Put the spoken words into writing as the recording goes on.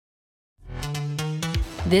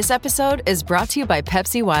This episode is brought to you by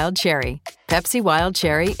Pepsi Wild Cherry. Pepsi Wild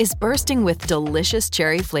Cherry is bursting with delicious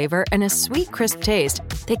cherry flavor and a sweet, crisp taste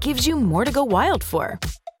that gives you more to go wild for.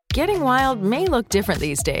 Getting wild may look different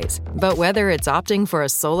these days, but whether it's opting for a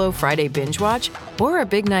solo Friday binge watch or a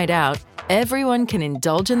big night out, everyone can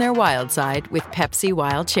indulge in their wild side with Pepsi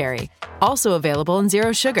Wild Cherry. Also available in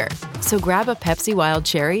Zero Sugar. So grab a Pepsi Wild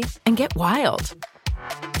Cherry and get wild.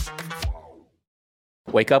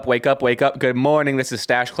 Wake up, wake up, wake up. Good morning. This is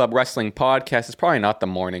Stash Club Wrestling Podcast. It's probably not the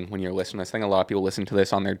morning when you're listening to this. I think a lot of people listen to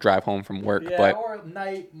this on their drive home from work. Yeah, or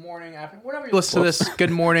night, morning, afternoon, whatever you listen to this.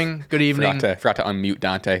 Good morning, good evening. Forgot to unmute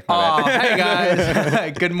Dante. Oh, hey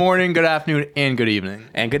guys. Good morning, good afternoon, and good evening.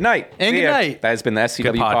 And good night. And good night. That has been the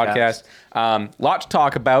SCW podcast. Lot to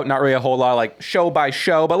talk about. Not really a whole lot like show by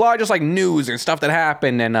show, but a lot of just like news and stuff that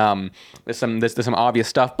happened. And there's some obvious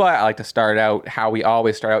stuff. But I like to start out how we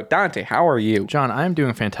always start out. Dante, how are you? John, I'm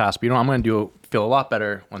doing fantastic. You know, I'm going to feel a lot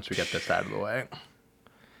better once we get this out of the way.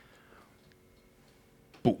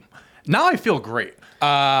 Boom. Now I feel great.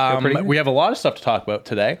 We have a lot of stuff to talk about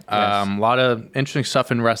today. Yes. A lot of interesting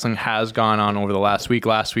stuff in wrestling has gone on over the last week.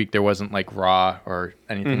 Last week there wasn't like Raw or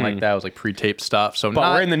anything like that. It was like pre-taped stuff. So, but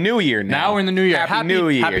we're in the new year now. Now we're in the new year. Happy New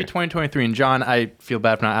Year. Happy 2023. And John, I feel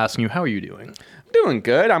bad for not asking you. How are you doing? Doing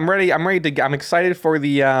good. I'm ready. I'm excited for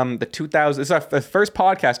the 2000. This is the first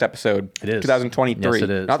podcast episode. It is 2023. Yes, it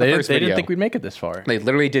is. Not the first they video. didn't think we'd make it this far. They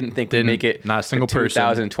literally didn't think we'd make it. Not a single person.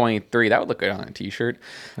 2023. That would look good on a t-shirt.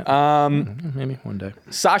 Maybe one day.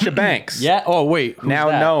 Sasha Banks. Yeah. Oh wait. Who's now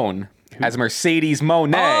that? known as Mercedes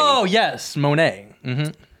Mone. Oh yes, Mone.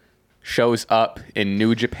 Mm-hmm. Shows up in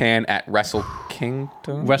New Japan at Wrestle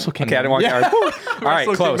Kingdom. Wrestle Kingdom. Okay, I didn't want to. All right,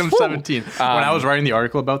 Wrestle close. Kingdom 17. When I was writing the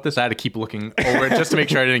article about this, I had to keep looking over it just to make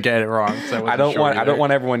sure I didn't get it wrong. I don't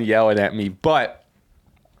want everyone yelling at me, but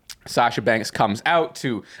Sasha Banks comes out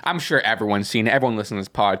to. I'm sure everyone's seen it. Everyone listening to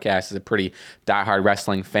this podcast is a pretty diehard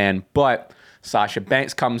wrestling fan, but Sasha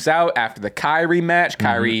Banks comes out after the Kyrie match.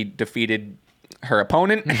 Kyrie defeated her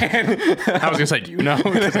opponent. And I was gonna say, do you know?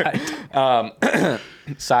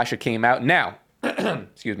 Sasha came out. Now,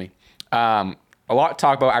 excuse me. A lot to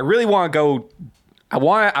talk about. I really want to go. I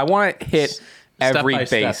want to hit every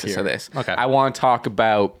basis of this. Okay. I want to talk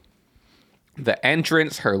about the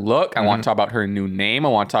entrance, her look. I want to talk about her new name. I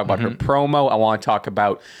want to talk about her promo. I want to talk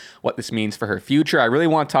about what this means for her future. I really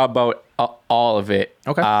want to talk about all of it.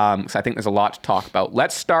 Okay. So I think there's a lot to talk about.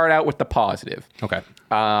 Let's start out with the positive. Okay.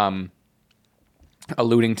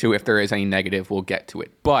 Alluding to if there is any negative, we'll get to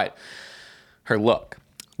it. But her look.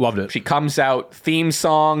 Loved it. She comes out, theme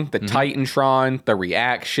song, the Titantron, the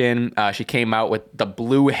reaction. She came out with the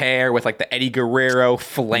blue hair with like the Eddie Guerrero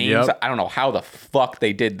flames. Yep. I don't know how the fuck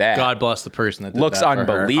they did that. God bless the person that did Looks that for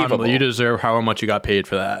her. unbelievable. You deserve however much you got paid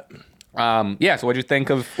for that. So what'd you think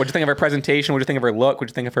of her presentation? What'd you think of her look? What'd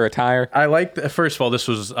you think of her attire? I like. First of all, this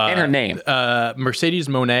was And her name. Mercedes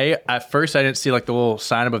Mone. At first, I didn't see like the little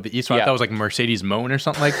sign above the E, so I thought it was like Mercedes Mone or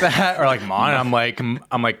something like that, or like Mon.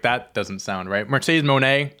 I'm like that doesn't sound right. Mercedes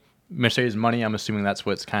Mone, Mercedes Money. I'm assuming that's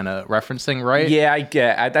what it's kind of referencing, right? Yeah, I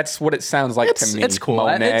get. That's what it sounds like to me. It's cool.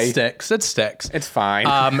 Monet. It sticks. It's fine.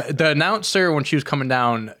 The announcer, when she was coming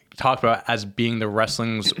down, talked about it as being the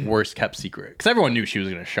wrestling's worst kept secret, because everyone knew she was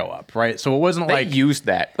going to show up, right? So it wasn't they like used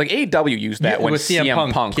that. Like AEW used that when with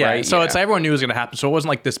CM Punk, yeah. right? So it's everyone knew it was going to happen. So it wasn't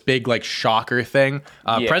like this big like shocker thing.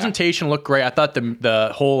 Presentation looked great. I thought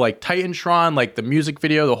the whole like Titantron, like the music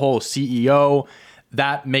video, the whole CEO,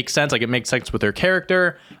 that makes sense. Like it makes sense with her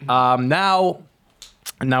character. Now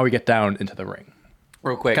we get down into the ring.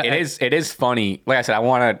 Real quick, it is funny. Like I said, I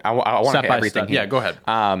want to hit everything. Yeah, go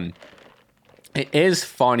ahead. It is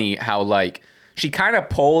funny how like she kind of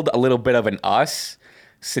pulled a little bit of an us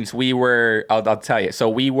since we were. I'll tell you. So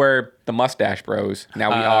we were the Mustache Bros.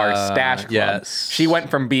 Now we are Stash Club. Yes. She went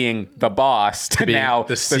from being the boss to now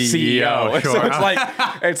the CEO. Sure.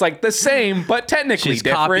 So it's like the same, but technically She's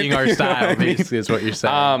different. copying our style, basically, is what you're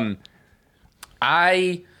saying.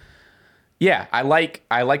 I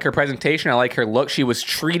like her presentation. I like her look. She was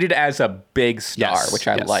treated as a big star, which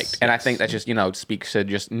I liked. And I think that just, speaks to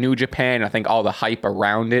just New Japan. I think all the hype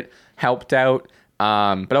around it helped out.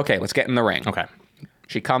 But okay, let's get in the ring. Okay.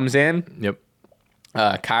 She comes in.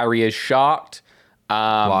 Yep. Kyrie is shocked.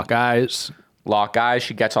 Lock eyes.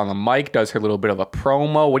 She gets on the mic, does her little bit of a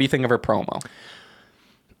promo. What do you think of her promo?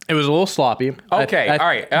 It was a little sloppy. Okay, all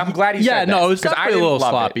right. I'm glad you said that. Yeah, no, it was definitely a little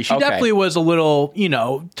sloppy. She definitely was a little,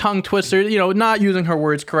 tongue twister, not using her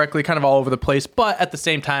words correctly, kind of all over the place. But at the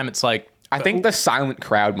same time, it's like... I think the silent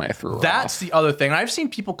crowd might have threw her off. That's the other thing. I've seen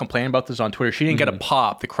people complain about this on Twitter. She didn't get a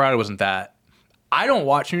pop. The crowd wasn't that. I don't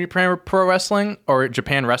watch New Japan Pro Wrestling or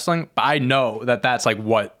Japan Wrestling, but I know that that's like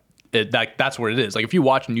what that's what it is. Like if you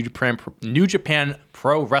watch a New Japan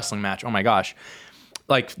Pro Wrestling match, oh my gosh,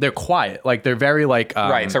 like they're quiet, like they're very like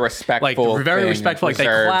right, it's a respectful, like very respectful, like they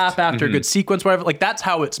clap after a good Mm-hmm. sequence, whatever. Like that's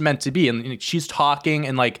how it's meant to be. And she's talking,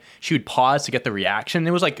 and like she would pause to get the reaction.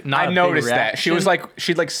 It was like not. I noticed that she was like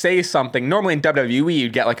she'd like say something. Normally in WWE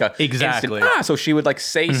you'd get like a exactly instant, so she would like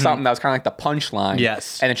say something that was kind of like the punchline.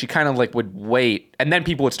 Yes, and then she kind of like would wait, and then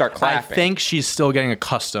people would start clapping. I think she's still getting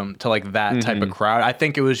accustomed to like that type of crowd. I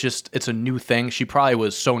think it was just it's a new thing. She probably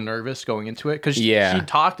was so nervous going into it because she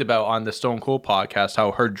talked about on the Stone Cold podcast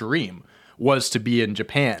how her dream was to be in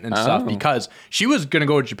Japan and stuff because she was gonna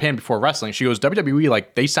go to Japan before wrestling. She goes, WWE,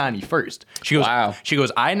 like they signed me first. She goes, She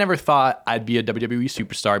goes, I never thought I'd be a WWE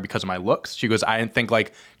superstar because of my looks. She goes, I didn't think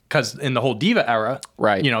like because in the whole Diva era,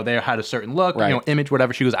 right? You know, they had a certain look, you know, image,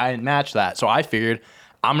 whatever. She goes, I didn't match that, so I figured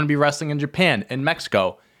I'm gonna be wrestling in Japan, in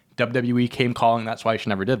Mexico. WWE came calling. That's why she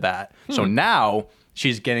never did that. So now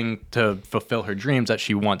she's getting to fulfill her dreams that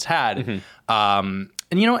she once had.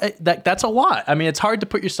 And you know that's a lot. I mean, it's hard to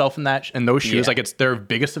put yourself in those shoes. Like it's their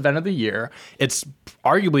biggest event of the year. It's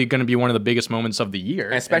arguably going to be one of the biggest moments of the year,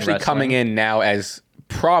 and especially coming in now as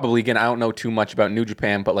probably again. I don't know too much about New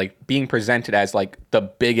Japan, but like being presented as like the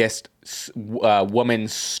biggest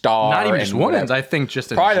woman's star. Not even just women's. I think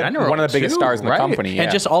just in probably general, one of the biggest stars in the company,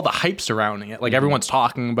 and just all the hype surrounding it. Like everyone's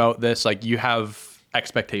talking about this. Like you have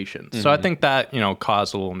expectations. So I think that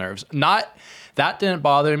caused a little nerves. That didn't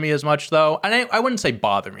bother me as much, though. And I wouldn't say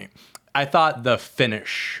bother me. I thought the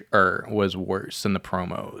finisher was worse than the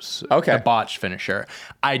promos. Okay. The botched finisher.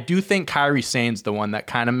 I do think Kairi Sane's the one that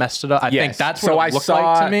kind of messed it up. I think that's what it looked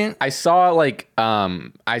like to me. I saw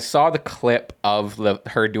the clip of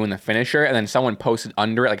her doing the finisher, and then someone posted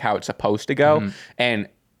under it like how it's supposed to go. And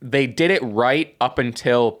they did it right up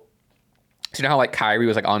until... So you know how like Kairi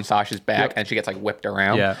was like on Sasha's back and she gets like whipped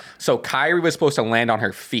around? Yeah. So Kairi was supposed to land on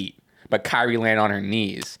her feet, but Kairi landed on her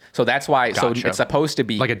knees. So that's why. Gotcha. So it's supposed to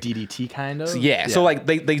be like a DDT kind of. Yeah. So like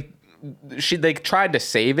they tried to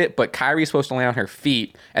save it, but Kairi's supposed to land on her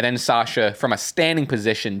feet, and then Sasha from a standing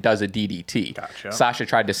position does a DDT. Gotcha. Sasha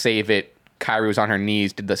tried to save it. Kairi was on her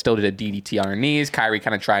knees. Still did a DDT on her knees. Kairi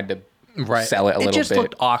kind of tried to sell it a little bit. It just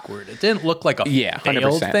looked awkward. It didn't look like a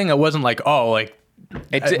failed 100%. thing. It wasn't like why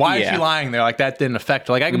is she lying there? Like that didn't affect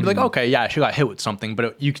her. Like I could be like, okay, yeah, she got hit with something,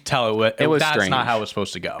 but you could tell it was that's strange. not how it was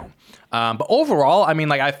supposed to go. But overall, I mean,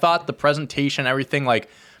 like I thought the presentation, everything, like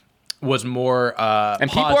was more. And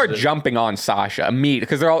people positive. are jumping on Sasha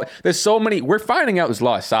immediately because there's so many. We're finding out there's a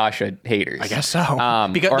lot of Sasha haters. I guess so.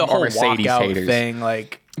 Because the whole Mercedes walkout thing,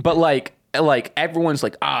 but like everyone's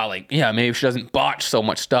like, maybe she doesn't botch so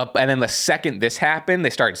much stuff. And then the second this happened, they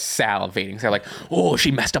started salivating. So they're like, oh,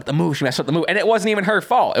 she messed up the move. And it wasn't even her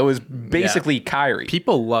fault. It was basically Kairi.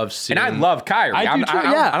 People love seeing. And I love Kairi. I don't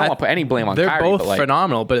want to put any blame on Kairi. They're both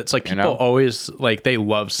phenomenal, but it's like people always like they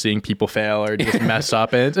love seeing people fail or just mess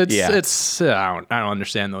up. And it's I don't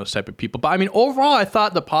understand those type of people. But I mean, overall, I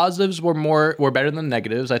thought the positives were better than the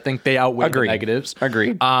negatives. I think they outweighed the negatives.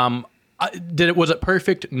 Agreed. Was it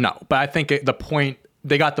perfect? No, but I think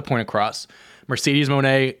they got the point across. Mercedes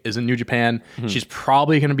Mone is in New Japan. She's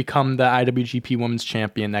probably going to become the IWGP Women's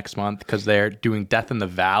Champion next month because they're doing Death in the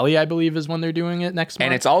Valley, I believe, is when they're doing it next month.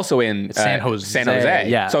 And it's also in San Jose.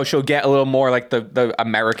 Yeah. So she'll get a little more like the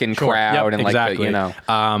American crowd and exactly. like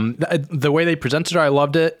the way they presented her, I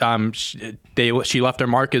loved it. She left her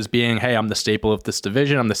mark as being, hey, I'm the staple of this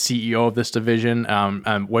division. I'm the CEO of this division.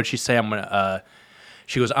 What did she say?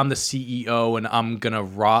 She goes, I'm the CEO and I'm gonna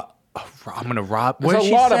rob. What There's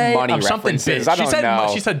did a lot say? of money references. I don't know.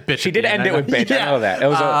 She said bitch. She did end it with bitch. Yeah. I know that. It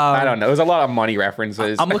was. I don't know. It was a lot of money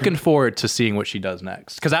references. I'm looking forward to seeing what she does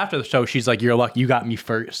next. Because after the show, she's like, "You're lucky you got me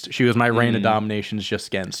first." She was my reign of domination's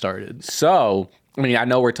just getting started. So I mean, I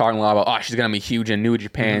know we're talking a lot about she's gonna be huge in New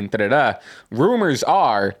Japan. Rumors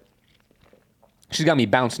are she's gonna be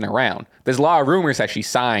bouncing around. There's a lot of rumors that she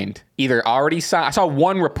signed, either already signed. I saw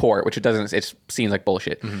one report, which it seems like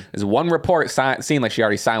bullshit. There's one report seeing like she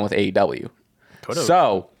already signed with AEW.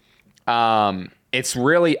 So, it's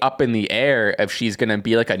really up in the air if she's gonna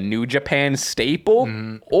be like a New Japan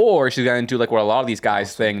staple, or she's gonna do like what a lot of these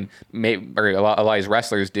guys think, or a lot of these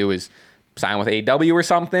wrestlers do, is sign with AEW or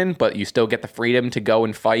something, but you still get the freedom to go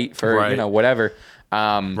and fight for whatever.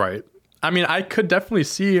 Right. I mean, I could definitely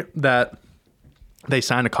see that. They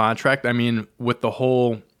signed a contract. I mean, with the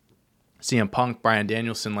whole CM Punk, Bryan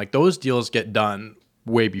Danielson, like those deals get done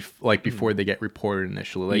way before they get reported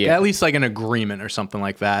initially. At least like an agreement or something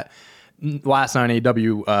like that. Last night on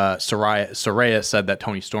AEW, Saraya said that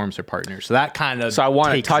Tony Storm's her partner. So that kind of I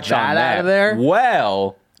want to touch on that out of there.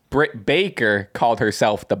 Well, Britt Baker called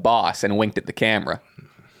herself the boss and winked at the camera.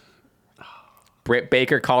 Britt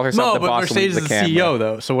Baker called herself the but boss. Mercedes is the CEO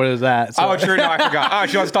though. So what is that? So, Oh, true. No, I forgot. Oh,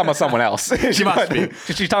 she was talking about someone else. She must be.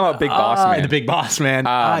 She's talking about Big Boss Man. The Big Boss Man.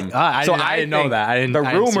 I didn't know that. The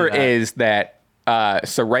rumor is that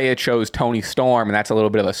Saraya chose Toni Storm, and that's a little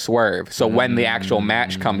bit of a swerve. So when the actual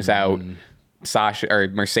match comes out, Sasha or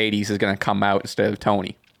Mercedes is going to come out instead of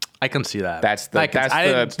Toni. I can see that. That's the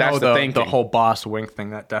thinking. The whole boss wink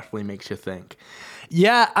thing, that definitely makes you think.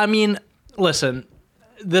 Yeah, I mean, listen,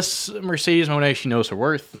 this Mercedes Mone, she knows her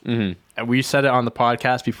worth. Mm-hmm. And we said it on the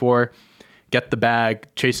podcast before. Get the bag,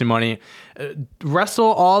 chasing money. Wrestle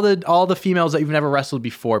all the females that you've never wrestled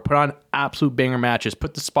before. Put on absolute banger matches.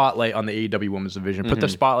 Put the spotlight on the AEW Women's Division. Put the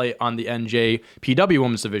spotlight on the NJPW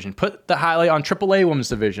Women's Division. Put the highlight on AAA Women's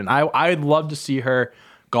Division. I'd love to see her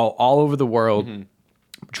go all over the world. Mm-hmm.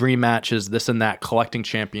 Dream matches, this and that, collecting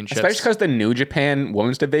championships. Especially because the New Japan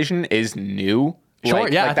Women's Division is new. Sure,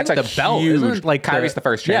 yeah, I think that's the belt isn't like Kyrie's the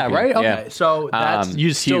first champion. Yeah, right. Okay, so that's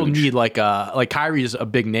you still huge. need like Kyrie's a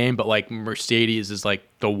big name, but like Mercedes is like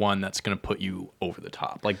the one that's gonna put you over the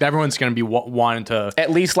top. Like everyone's gonna be wanting to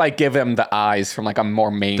at least like give them the eyes from like a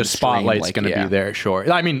more mainstream. The spotlight's gonna be there.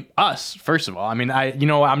 Sure. I mean us first of all. I mean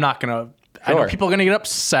I'm not gonna. Sure. I know people are gonna get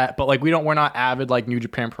upset, but like we're not avid like New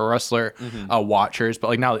Japan Pro Wrestler watchers. But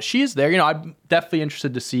like now that she's there, I'm definitely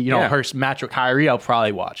interested to see her match with Kyrie. I'll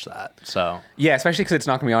probably watch that. So yeah, especially because it's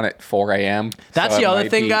not gonna be on at 4 a.m. That's the other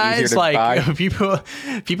thing, guys. Like people are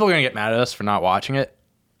gonna get mad at us for not watching it.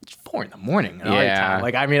 It's 4 a.m. Time.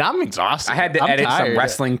 Like I mean, I'm exhausted. I had to edit some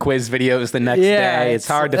wrestling quiz videos the next day. It's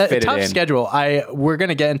hard to fit it in. Tough schedule. We're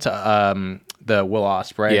gonna get into the Will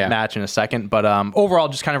Ospreay match in a second, but overall,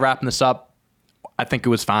 just kind of wrapping this up. I think it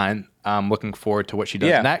was fine. Looking forward to what she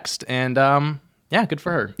does next, and good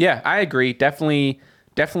for her. Yeah, I agree. Definitely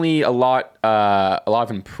a lot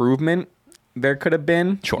of improvement there could have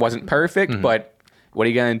been. Sure. Wasn't perfect, but what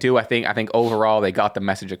are you gonna do? I think overall they got the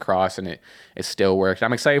message across, and it still worked.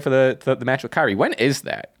 I'm excited for the match with Kyrie. When is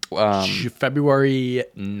that? February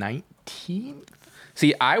 19th.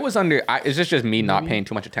 See, I was is this just me not paying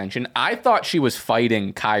too much attention? I thought she was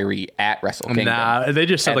fighting Kyrie at Wrestle Kingdom. Nah, they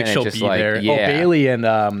just said like she'll be there. Yeah. Oh, Bailey and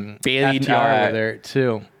FTR were there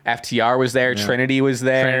too. FTR was there. Yeah. Trinity was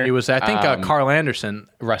there. I think Carl Anderson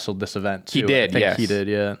wrestled this event too. He did, he did,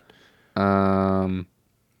 yeah. Raw,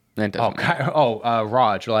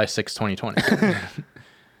 July 6, 2020.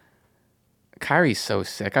 Kyrie's so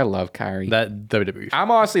sick. I love Kyrie. That WWE. I'm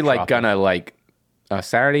honestly gonna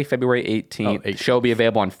Saturday, February 18th. Show will be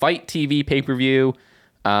available on Fight TV pay-per-view.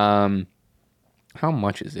 How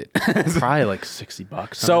much is it? Probably like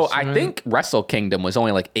 $60. So I think Wrestle Kingdom was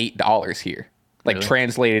only like $8 here, like really?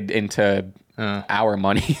 Translated into our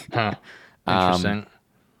money. Interesting.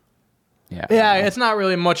 Yeah, it's not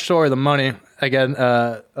really much short of the money again,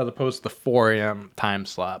 as opposed to the 4 a.m. time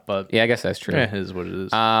slot. But yeah, I guess that's true. It is what it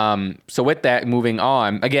is. So with that, moving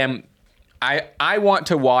on again. I want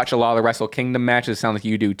to watch a lot of the Wrestle Kingdom matches. It sounds like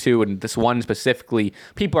you do too. And this one specifically,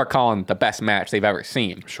 people are calling the best match they've ever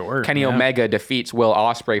seen. Sure. Kenny Omega defeats Will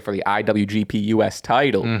Ospreay for the IWGP US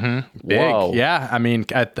title. Mm-hmm. Big. Whoa. Yeah. I mean,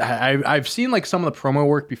 I've seen like some of the promo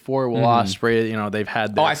work before Will Ospreay. They've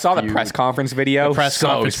had. I saw the press conference video. The press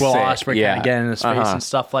conference. Will Ospreay kind of getting in his face and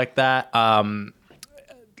stuff like that.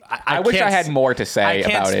 I wish I had more to say about it. I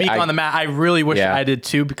can't speak on the match. I really wish I did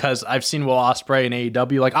too, because I've seen Will Ospreay in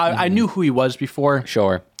AEW. Like I knew who he was before.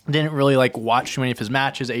 Sure. Didn't really watch too many of his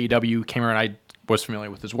matches. AEW came around. I was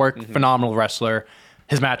familiar with his work. Phenomenal wrestler.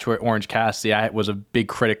 His match with Orange Cassidy, I was a big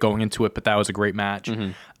critic going into it, but that was a great match.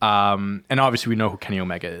 And obviously we know who Kenny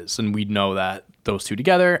Omega is, and we know that those two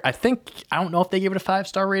together. I don't know if they gave it a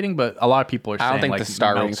 5-star rating, but a lot of people are saying I don't think the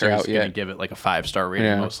star ratings are out yet. Going to give it like a 5-star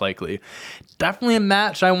rating, most likely. Definitely a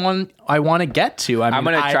match I want to get to. I'm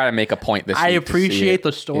going to try to make a point this week. I appreciate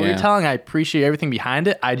the storytelling. I appreciate everything behind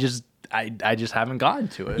it. I just haven't gotten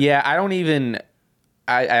to it. Yeah, I don't even.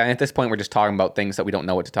 At this point, we're just talking about things that we don't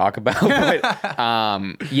know what to talk about. But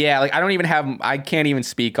I can't even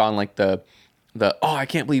speak on I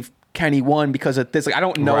can't believe Kenny won because of this. I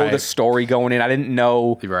don't know the story going in. I didn't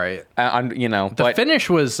know. Right. The finish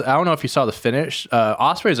was, I don't know if you saw the finish.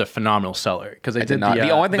 Ospreay is a phenomenal seller because they did the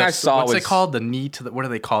only thing I saw was. What's it called? The knee to the, what do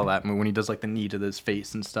they call that when he does the knee to his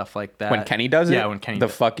face and stuff like that? When Kenny does it? Yeah, when Kenny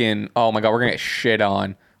does it. Oh my God, we're going to get shit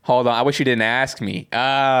on. Hold on. I wish you didn't ask me.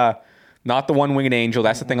 Not the one-winged angel.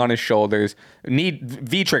 That's the thing on his shoulders.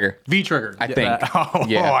 V-trigger. V-trigger. I think.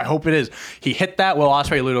 I hope it is. He hit that. Will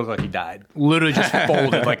Ospreay literally looked like he died. Literally just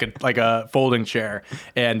folded like a folding chair.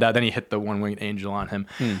 And then he hit the one-winged angel on him.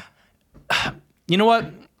 You know what?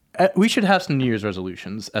 We should have some New Year's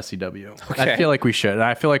resolutions, SCW. Okay. I feel like we should. And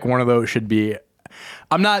I feel like one of those should be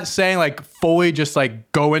I'm not saying like fully just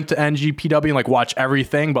like go into NJPW and like watch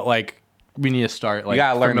everything, but like we need to start like you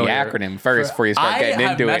gotta learn familiar. the acronym first before you start getting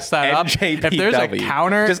into it. That up. NJPW. If there's a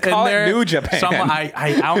counter, just call in there, it New Japan.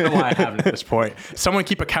 I don't know why I haven't at this point. Someone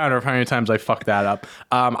keep a counter of how many times I fucked that up.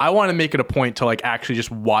 I want to make it a point to like actually just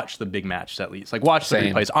watch the big matches at least. Like watch the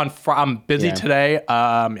replays. I'm busy today.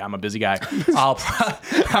 I'm a busy guy. I'll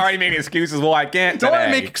already making excuses. Well, I can't today. Don't want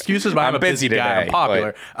to make excuses, but I'm a busy guy. I'm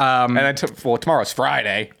popular. And then tomorrow's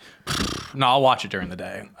Friday. No, I'll watch it during the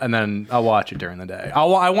day, and then I'll watch it during the day.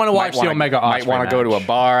 I want to watch the Omega Ospreay Might want to go to a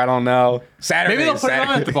bar. I don't know. Saturday. Maybe they'll put it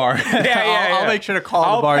on at the bar. I'll make sure to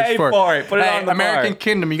call the bars pay for it. Put it on the American bar.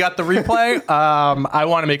 Kingdom. You got the replay. I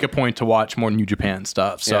want to make a point to watch more New Japan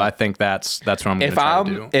stuff. So I think that's what I'm going to try to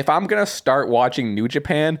do. If I'm gonna start watching New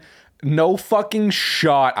Japan, no fucking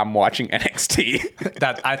shot I'm watching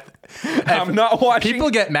NXT. I'm not watching. People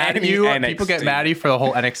get mad at you. NXT. People get mad at you for the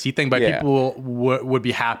whole NXT thing, but people would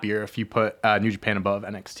be happier if you put New Japan above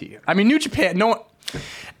NXT. I mean, New Japan.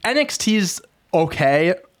 NXT's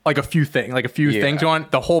okay. Like a few things going.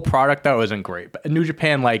 The whole product though isn't great, but New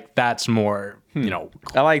Japan, like that's more.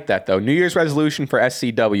 I like that though. New Year's resolution for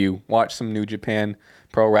SCW: watch some New Japan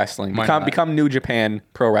Pro Wrestling. Become New Japan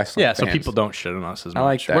Pro Wrestling. Yeah, fans. so people don't shit on us as much. I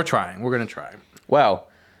like that. We're trying. We're gonna try. Well,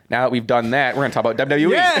 now that we've done that, we're gonna talk about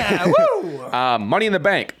WWE. Yeah, woo! Money in the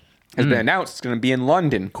Bank has been announced. It's gonna be in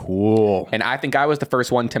London. Cool. And I think I was the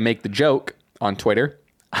first one to make the joke on Twitter.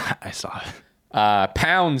 I saw it.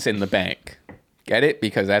 Pounds in the bank. Get it?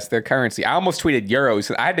 Because that's their currency. I almost tweeted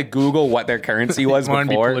euros. I had to Google what their currency was before. To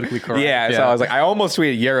be politically correct. Yeah, so I was like, I almost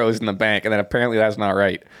tweeted euros in the bank, and then apparently that's not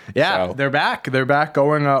right. Yeah, so. they're back. They're back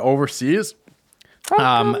going overseas.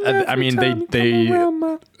 I mean,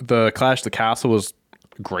 the Clash of the Castle was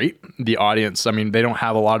great. The audience, I mean, they don't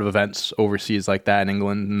have a lot of events overseas like that in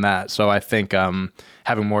England and that. So I think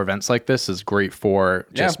having more events like this is great for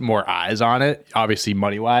just more eyes on it. Obviously,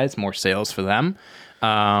 money-wise, more sales for them.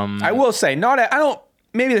 I will say,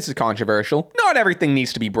 maybe this is controversial. Not everything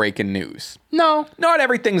needs to be breaking news. No. Not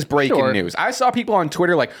everything's breaking news. I saw people on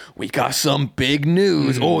Twitter like, we got some big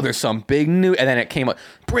news. Oh, there's some big news. And then it came up,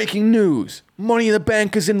 breaking news. Money in the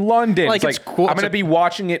Bank is in London. It's cool. I'm going to be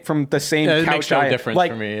watching it from the same couch. It makes no difference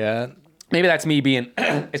for me, Maybe that's me being,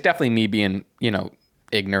 it's definitely me being,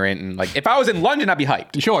 ignorant. And like, if I was in London, I'd be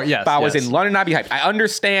hyped. Sure, yes. If I was in London, I'd be hyped. I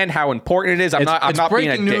understand how important it is. I'm not being a dick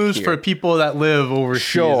breaking news for people that live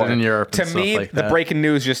overseas and in Europe. To me, the breaking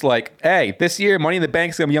news just like, hey, this year Money in the Bank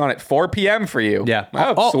is going to be on at 4 p.m. for you. Yeah.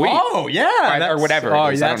 Oh, sweet. Oh, yeah. Or whatever. Oh,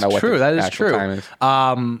 it is. that's I don't know true. What that the is actual true. Time is.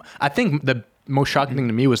 I think the most shocking thing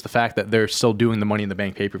to me was the fact that they're still doing the Money in the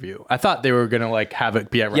Bank pay-per-view. I thought they were going to like have it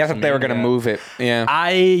be at WrestleMania. Yeah, I thought they were going to move it. Yeah.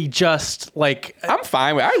 I just like... I'm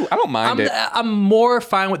fine with it. I don't mind it. I'm more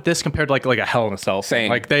fine with this compared to like a Hell in a Cell thing. Same.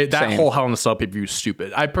 Like that whole Hell in a Cell pay-per-view is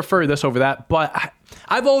stupid. I prefer this over that, but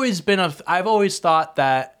I've always thought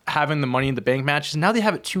that having the Money in the Bank matches, now they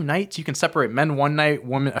have it 2 nights. You can separate men one night,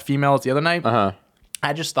 women, females the other night.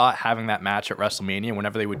 I just thought having that match at WrestleMania,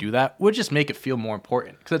 whenever they would do that, would just make it feel more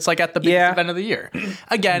important. Because it's like at the biggest event of the year.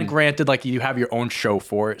 Again, granted, like you have your own show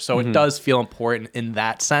for it, so it does feel important in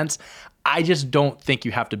that sense. I just don't think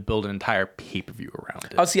you have to build an entire pay-per-view around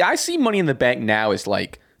it. Oh, see, I see Money in the Bank now as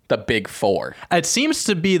like the big 4. It seems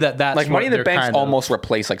to be that's like Money in the Bank's almost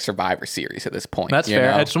replaced like Survivor Series at this point. That's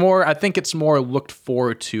fair. It's more. I think it's more looked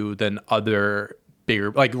forward to than other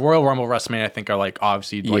bigger, like Royal Rumble, WrestleMania. I think are like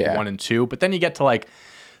obviously like 1 and 2, but then you get to like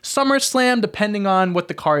SummerSlam, depending on what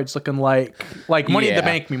the card's looking like. Like Money in the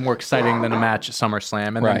Bank can be more exciting than a match at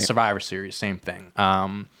SummerSlam, and then Survivor Series, same thing.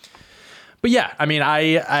 But yeah, I mean,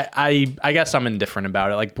 I guess I'm indifferent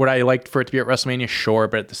about it. Like, would I like for it to be at WrestleMania? Sure,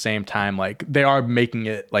 but at the same time, like they are making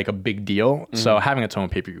it like a big deal. So having its own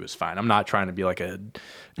pay-per-view is fine. I'm not trying to be like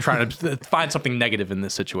trying to find something negative in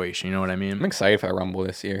this situation. You know what I mean? I'm excited for the Rumble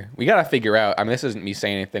this year. We got to figure out. I mean, this isn't me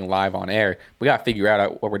saying anything live on air. We got to figure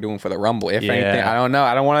out what we're doing for the Rumble. If anything, I don't know.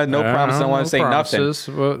 I don't want to no promises. I don't want to say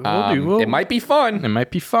nothing. It might be fun. It might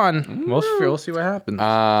be fun. We'll see what happens.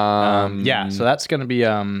 Yeah. So that's gonna be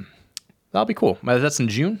that'll be cool. That's in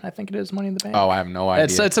June, I think it is. Money in the Bank. Oh, I have no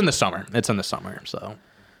idea. It's in the summer. So.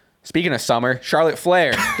 Speaking of summer, Charlotte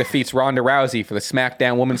Flair defeats Ronda Rousey for the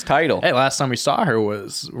SmackDown Women's title. Hey, last time we saw her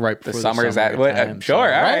was right before the summer. Is that what? Sure, so, all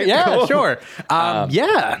right. Yeah, cool. sure.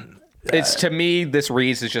 Yeah. It's to me, this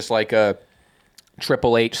reads as just like a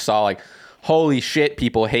Triple H saw like, holy shit,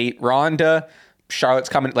 people hate Ronda. Charlotte's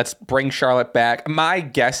coming. Let's bring Charlotte back. My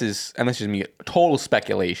guess is, and this is me, total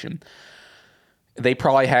speculation, they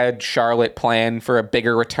probably had Charlotte planned for a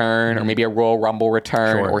bigger return or maybe a Royal Rumble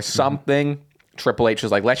return or something. Triple H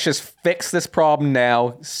was like, let's just fix this problem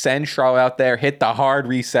now. Send Charlotte out there, hit the hard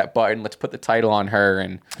reset button. Let's put the title on her.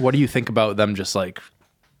 And what do you think about them just like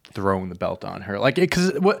throwing the belt on her? Like, because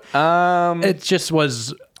it just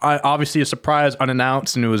was obviously a surprise,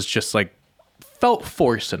 unannounced, and it was just like felt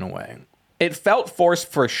forced in a way. It felt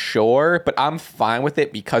forced for sure, but I'm fine with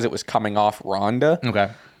it because it was coming off Ronda. Okay.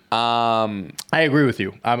 I agree with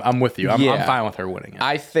you. I'm with you. I'm fine with her winning it.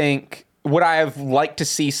 I think would I have liked to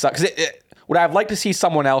see would I have liked to see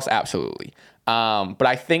someone else? Absolutely. But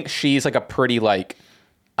I think she's like a pretty like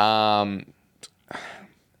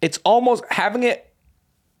it's almost having it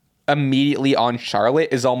immediately on Charlotte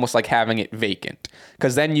is almost like having it vacant,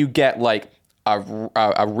 because then you get like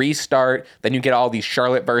a restart, then you get all these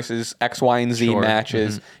Charlotte versus X, Y, and Z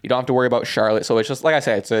matches. You don't have to worry about Charlotte, so it's just like I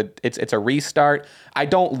said, it's a restart. I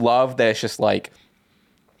don't love that it's just like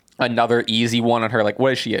another easy one on her. Like,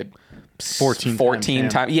 what is she at? 14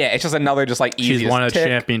 times. Yeah, it's just another just like easy. She's won a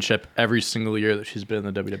championship every single year that she's been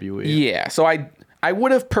in the WWE. Yeah, so I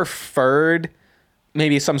would have preferred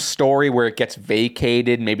maybe some story where it gets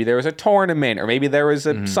vacated. Maybe there was a tournament, or maybe there was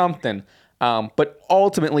a something. But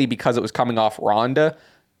ultimately, because it was coming off Ronda,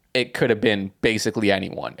 it could have been basically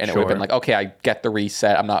anyone. And it would have been like, okay, I get the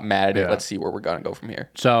reset. I'm not mad at it. Let's see where we're going to go from here.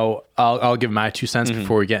 So I'll give my 2 cents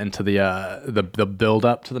before we get into the build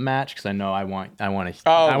up to the match, because I know I want you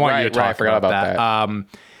to talk about that.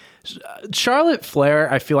 Charlotte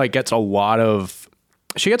Flair, I feel like gets a lot of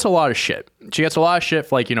shit. She gets a lot of shit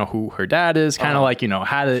for, like, you know, who her dad is, kind of like, you know,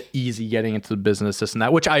 had it easy getting into the business, this and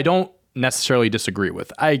that, which I don't necessarily disagree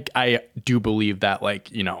with. I do believe that,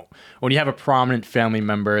 like, you know, when you have a prominent family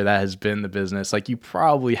member that has been in the business, like, you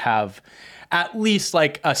probably have at least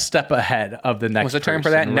like a step ahead of the next. What's the term for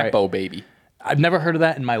that? Right? Nepo baby. I've never heard of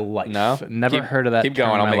that in my life. No, never heard of that. Keep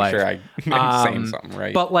going. I'll make sure I'm saying something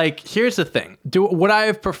right. But like, here's the thing: would I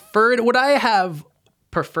have preferred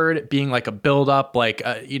it being like a build up, like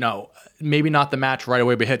you know, maybe not the match right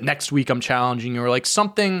away, but hit next week I'm challenging you, or like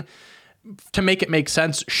something to make it make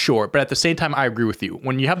sense, sure. But at the same time, I agree with you.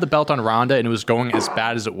 When you have the belt on Ronda and it was going as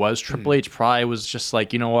bad as it was, Triple H probably was just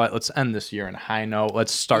like, you know what, let's end this year on a high note.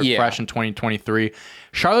 Let's start fresh in 2023.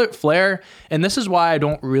 Charlotte Flair, and this is why I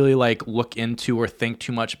don't really like look into or think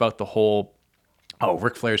too much about the whole, oh,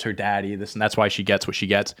 Ric Flair's her daddy, this, and that's why she gets what she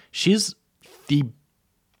gets.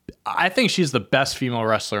 I think she's the best female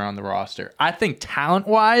wrestler on the roster. I think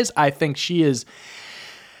talent-wise, I think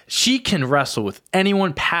she can wrestle with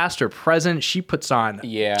anyone, past or present. She puts on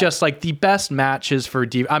just like the best matches for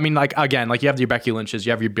I mean, like, again, like, you have your Becky Lynch's,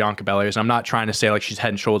 you have your Bianca Belairs. I'm not trying to say like she's head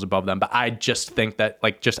and shoulders above them, but I just think that,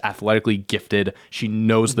 like, just athletically gifted. She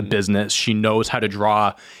knows the business. She knows how to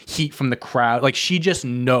draw heat from the crowd. Like, she just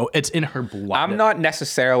it's in her blood. I'm not even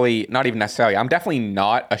necessarily. I'm definitely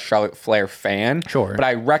not a Charlotte Flair fan. Sure. But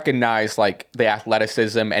I recognize, like, the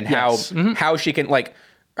athleticism and how she can, like,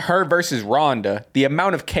 her versus Ronda, the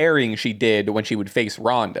amount of carrying she did when she would face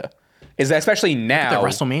Ronda is that, especially now, the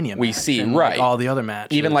WrestleMania we see, right? Like all the other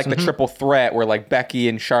matches, even like the triple threat where like Becky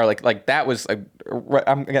and Charlotte, like that was I'm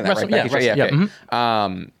getting that right.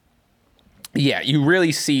 Okay. You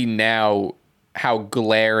really see now how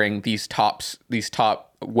glaring these top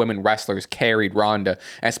women wrestlers carried Ronda,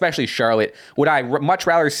 and especially Charlotte. Would I much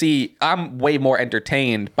rather see? I'm way more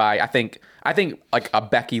entertained by I think like a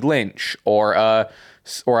Becky Lynch or a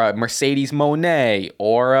Mercedes Mone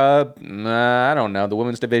or I don't know. The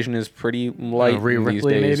women's division is pretty light these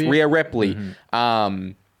days. Maybe? Rhea Ripley.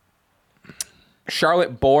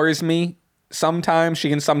 Charlotte bores me sometimes. She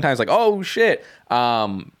can sometimes like, oh shit.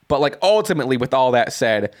 But like, ultimately, with all that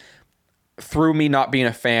said, through me not being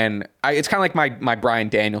a fan, it's kind of like my Bryan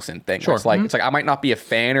Danielson thing. Sure. It's like I might not be a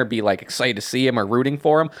fan or be like excited to see him or rooting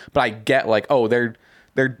for him, but I get like, oh, they're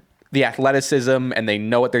the athleticism and they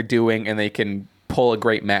know what they're doing and they can pull a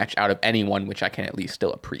great match out of anyone, which I can at least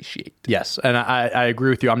still appreciate. Yes, and I agree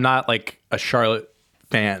with you. I'm not like a Charlotte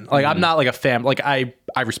fan. Like, I'm not like a fan. Like, I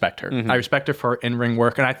respect her. I respect her for her in-ring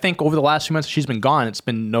work, and I think over the last few months she's been gone, it's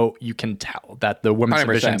been you can tell that the women's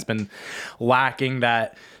division has been lacking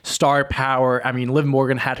that star power. I mean, Liv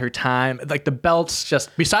Morgan had her time. Like, the belts, just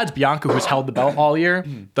besides Bianca, who's held the belt all year,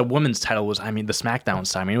 the women's title was, I mean, the SmackDown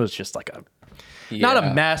side, I mean, it was just like not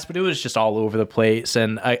a mess, but it was just all over the place.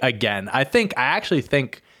 And I actually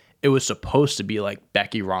think it was supposed to be like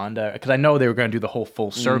Becky Ronda, because I know they were going to do the whole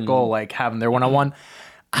full circle, like having their one-on-one.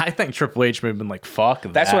 I think Triple H may have been like, fuck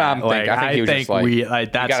that. That's what I'm thinking. I think he was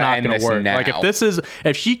like, that's not going to work. Now. Like,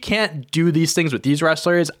 if she can't do these things with these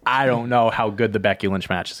wrestlers, I don't know how good the Becky Lynch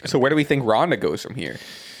match is going to be. So where do we think Ronda goes from here?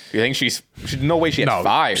 You think she's no way she gets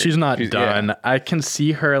fired. She's not done. Yeah. I can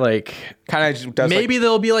see her like kind of does. Maybe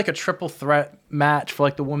there'll be like a triple threat match for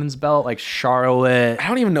like the women's belt, like Charlotte. I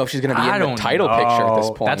don't even know if she's gonna be in the title picture at this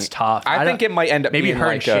point. That's tough. I think it might end up maybe being her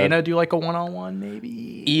like and Shayna do like a 1-on-1. Maybe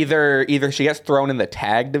either she gets thrown in the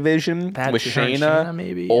tag division with Shayna,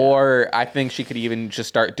 maybe, or I think she could even just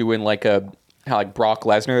start doing like how like Brock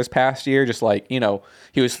Lesnar this past year, just like, you know,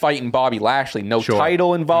 he was fighting Bobby Lashley, no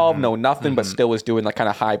title involved, no nothing, but still was doing like kind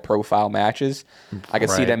of high profile matches. I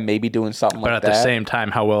could see them maybe doing something like that. But at the same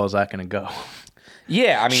time, how well is that going to go?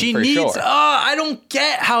 Yeah, I mean, she for needs. sure. I don't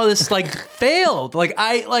get how this like failed. Like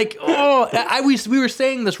we were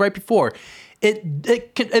saying this right before.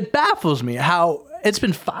 It baffles me how. It's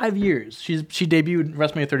been 5 years. She debuted in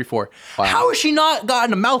WrestleMania 34. Wow. How has she not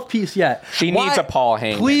gotten a mouthpiece yet? She needs a Paul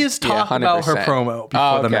Heyman. Please talk about her promo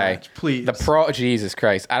before the match, please. Jesus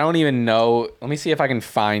Christ. I don't even know. Let me see if I can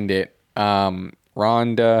find it.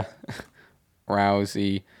 Ronda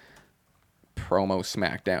Rousey promo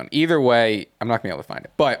SmackDown. Either way, I'm not going to be able to find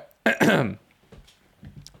it. But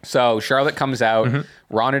so Charlotte comes out.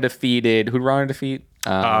 Ronda defeated. Who'd Ronda defeat?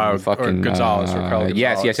 Fucking Gonzalez. Raquel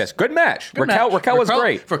Gonzalez. Yes. Good match. Raquel was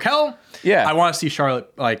great. Raquel, yeah. I want to see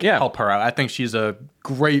Charlotte help her out. I think she's a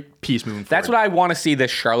great piece moving forward. That's what I want to see this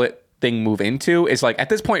Charlotte thing move into, is like at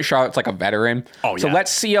this point Charlotte's like a veteran. So let's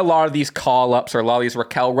see a lot of these call-ups, or a lot of these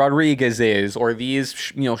Raquel Rodriguez's, or these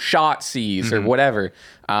Shotzi's or whatever.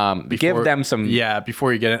 Give them some... Yeah,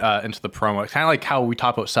 before you get into the promo, kind of like how we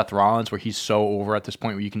talk about Seth Rollins, where he's so over at this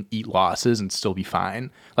point where you can eat losses and still be fine.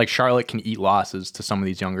 Like Charlotte can eat losses to some of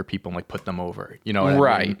these younger people and like put them over. You know what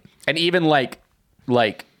I mean? And even like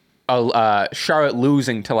Charlotte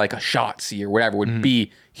losing to like a Shotzi or whatever would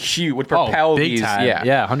be huge, would propel big these. Time.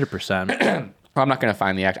 Yeah, 100%. I'm not going to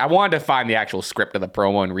find I wanted to find the actual script of the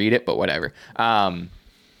promo and read it, but whatever.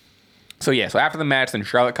 So after the match, then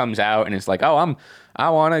Charlotte comes out and it's like, I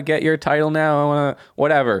want to get your title now. I want to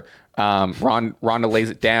whatever. Ronda lays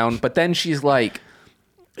it down, but then she's like,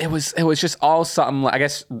 it was just all something. I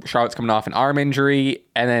guess Charlotte's coming off an arm injury,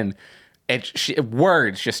 and then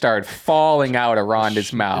words just started falling out of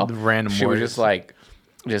Ronda's mouth. Random she words. Was just like,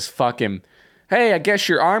 fucking, hey, I guess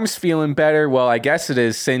your arm's feeling better. Well, I guess it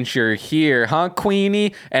is since you're here, huh,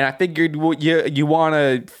 Queenie? And I figured you want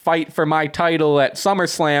to fight for my title at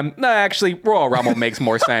SummerSlam. No, actually, Royal Rumble makes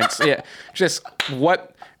more sense. Yeah, just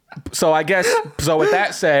what... So I guess, with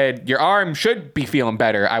that said, your arm should be feeling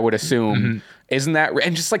better, I would assume. Isn't that...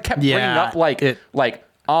 And just like kept bringing up like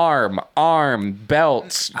arm,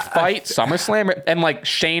 belts, fight, SummerSlam, and like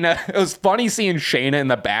Shayna. It was funny seeing Shayna in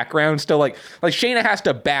the background still. Like Shayna has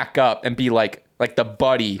to back up and be like the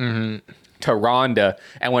buddy to Ronda.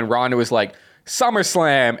 And when Ronda was like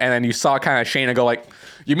SummerSlam, and then you saw kind of Shayna go like,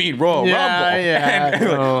 "You mean Royal Rumble?" Yeah.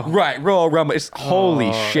 And, right, Royal Rumble. It's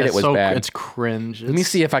holy shit. It was bad. It's cringe. Let me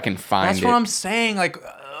see if I can find it. That's what I'm saying. This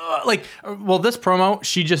promo,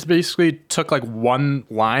 she just basically took like one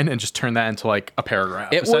line and just turned that into like a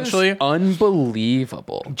paragraph. It essentially was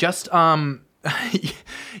unbelievable. Just that's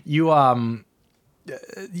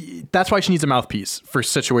why she needs a mouthpiece for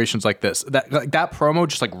situations like this. That promo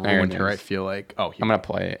just like ruined her. I feel like. Oh, I'm gonna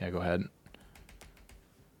play it. Yeah, go ahead.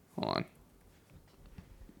 Hold on.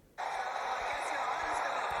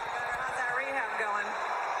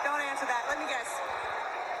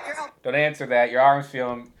 Don't answer that. Your arm's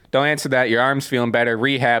feeling. Don't answer that. Your arm's feeling better.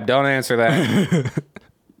 Rehab. Don't answer that. It's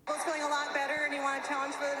feeling a lot better, and you want to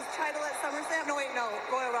challenge for this title at SummerSlam? No,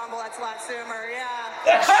 Royal Rumble. That's a lot sooner. Yeah.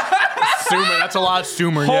 Sumer. That's a lot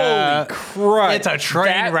sooner. Holy crud! It's a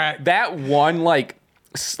train wreck. That one like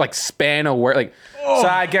span of word like. So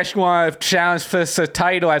I guess you want to challenge for the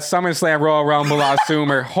title at SummerSlam, Royal Rumble, a lot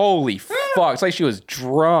sooner. Holy fuck! It's like she was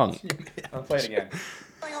drunk. I'll play it again.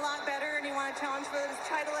 Feeling a lot better, and you want to challenge for this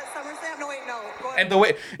title at SummerSlam? No, and the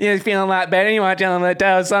way you're feeling a lot better, you want to challenge the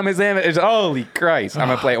title at SummerSlam? It's holy Christ! I'm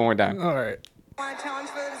gonna play it one more time. All right. Want to challenge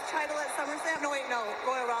for this title at SummerSlam? No,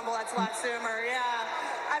 Royal Rumble. That's a lot sooner. Yeah.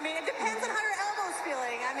 I mean, it depends on how your elbow's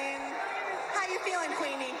feeling. I mean, how you feeling,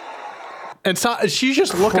 Queenie? And so she's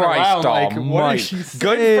just looking around like, what is she saying?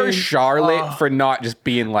 Good for Charlotte for not just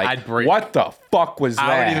being like, what the fuck was that?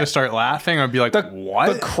 I would either start laughing or be like,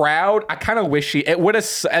 what? The crowd, I kind of wish it would have,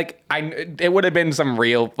 it would have been some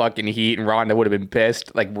real fucking heat and Ronda would have been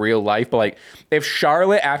pissed, like real life. But like, if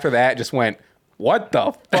Charlotte after that just went, what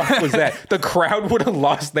the fuck was that? The crowd would have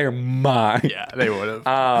lost their mind. Yeah, they would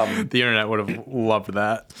have. The internet would have loved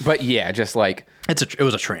that. But yeah, just like it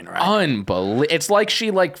was a train wreck. Unbelievable. It's like she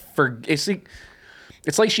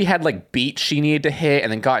it's like she had like beats she needed to hit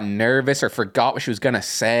and then got nervous or forgot what she was gonna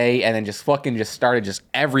say and then just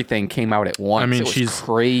everything came out at once. I mean, she's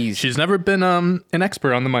crazy. She's never been an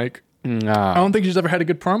expert on the mic. No. I don't think she's ever had a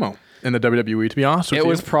good promo in the WWE, to be honest with you. It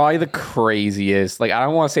was probably the craziest. Like, I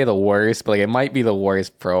don't want to say the worst, but like it might be the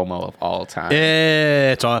worst promo of all time.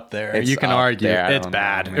 It's up there. You can argue. It's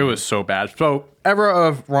bad. It was so bad. So, era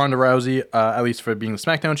of Ronda Rousey, at least for being the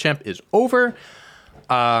SmackDown champ, is over.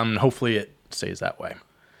 Hopefully it stays that way.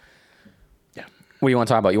 Yeah. What do you want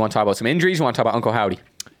to talk about? You want to talk about some injuries? You want to talk about Uncle Howdy?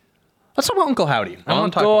 Let's talk about Uncle Howdy.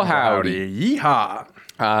 Uncle Howdy. Yeehaw.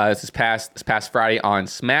 This past Friday on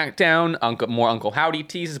SmackDown. More Uncle Howdy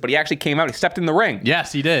teases, but he actually came out. He stepped in the ring.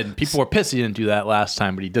 Yes, he did. People were pissed he didn't do that last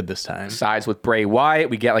time, but he did this time. Sides with Bray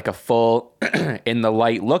Wyatt. We get like a full in the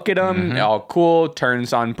light look at him. All cool.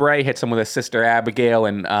 Turns on Bray. Hits him with his sister Abigail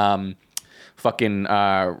and fucking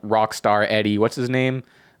Rockstar Eddie. What's his name?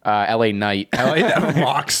 LA Knight.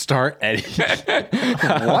 Rockstar Eddie.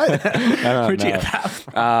 What? Where'd you get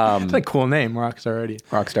that? It's a cool name, Rockstar Eddie.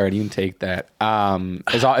 Rockstar Eddie, you can take that.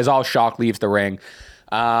 As all Shock leaves the ring.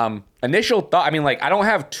 Initial thought, I mean, like, I don't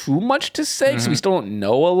have too much to say because we still don't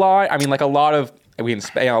know a lot. I mean, like, a lot of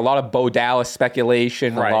Bo Dallas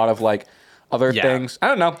speculation, Right. a lot of, like, other things. I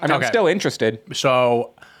don't know. I mean, I'm still interested.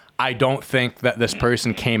 So, I don't think that this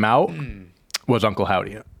person came out was Uncle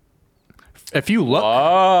Howdy. If you look,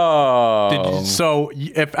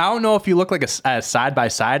 if I don't know if you look like a side by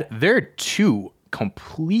side, they're two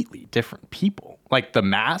completely different people. Like the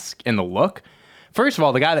mask and the look. First of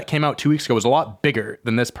all, the guy that came out 2 weeks ago was a lot bigger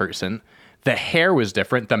than this person. The hair was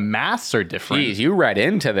different. The masks are different. Jeez, you read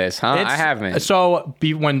into this, huh? I haven't. So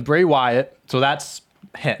when Bray Wyatt, so that's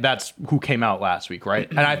who came out last week, right?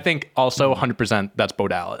 And I think also 100% that's Bo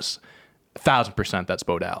Dallas. 1,000% that's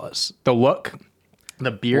Bo Dallas. The look. The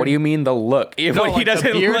beard. What do you mean the look? He doesn't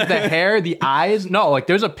the beard, the hair, the eyes. No, like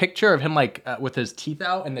there's a picture of him like with his teeth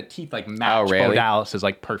out and the teeth like match. Oh, really? Bo Dallas is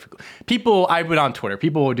like perfect. People, I went on Twitter.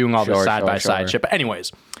 People were doing all this side by side shit. But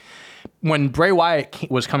anyways, when Bray Wyatt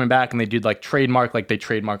was coming back and they did like trademark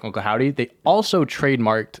Uncle Howdy, they also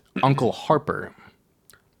trademarked Uncle Harper.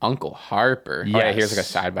 Uncle Harper. Yes. Oh, yeah, here's like a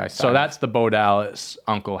side by side. So that's the Bo Dallas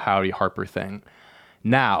Uncle Howdy Harper thing.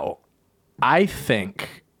 Now, I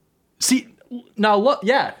think. See. Now look,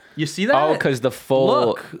 you see that? Oh, because the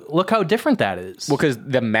full look how different that is. Well, because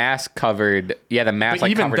the mask covered, the mask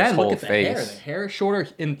like covered his whole face. The hair is shorter,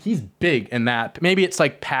 and he's big in that. Maybe it's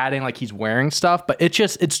like padding, like he's wearing stuff, but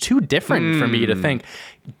it's too different for me to think.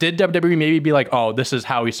 Did WWE maybe be like, oh, this is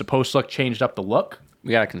how he's supposed to look, changed up the look?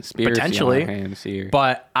 We got a conspiracy potentially on our hands here.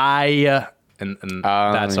 But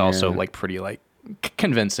that's also like pretty like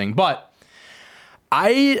convincing, but.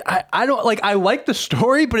 I don't like. I like the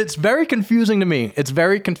story, but it's very confusing to me. It's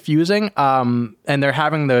very confusing. And they're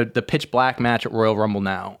having the pitch black match at Royal Rumble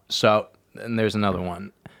now. So, and there's another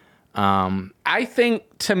one. I think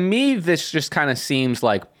to me this just kind of seems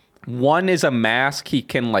like one is a mask he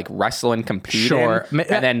can like wrestle and compete in,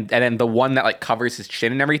 and then the one that like covers his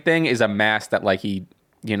chin and everything is a mask that like he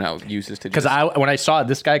uses to. Because when I saw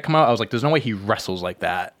this guy come out, I was like, "There's no way he wrestles like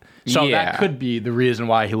that." So that could be the reason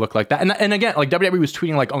why he looked like that. And again, like WWE was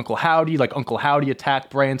tweeting like Uncle Howdy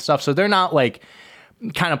attacked Bray and stuff. So they're not like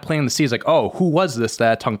kind of playing the seas like, oh, who was this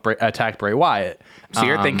that attacked Bray Wyatt? So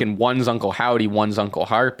you're thinking one's Uncle Howdy, one's Uncle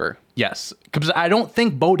Harper. Yes. Because I don't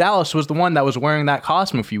think Bo Dallas was the one that was wearing that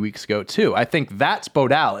costume a few weeks ago too. I think that's Bo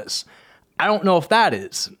Dallas. I don't know if that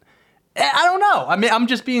is. I don't know. I mean, I'm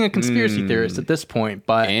just being a conspiracy theorist at this point,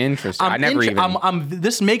 but interesting.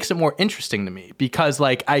 This makes it more interesting to me because,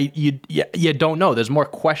 like, you don't know. There's more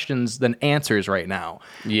questions than answers right now.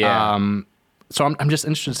 Yeah. So I'm just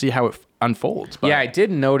interested to see how it unfolds. But I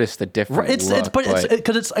did notice the difference. It's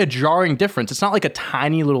because it's a jarring difference. It's not like a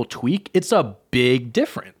tiny little tweak. It's a big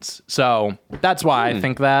difference. So that's why I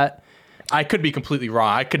think that. I could be completely wrong.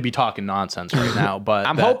 I could be talking nonsense right now, but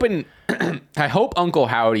I'm hoping. I hope Uncle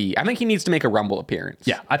Howdy. I think he needs to make a Rumble appearance.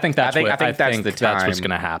 Yeah, I think that's. I think that's what's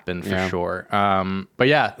going to happen for sure. But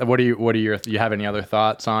yeah, what are your? Do you have any other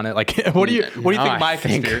thoughts on it? Like, what do you think? My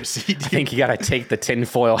conspiracy. I think you got to take the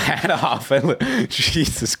tinfoil hat off.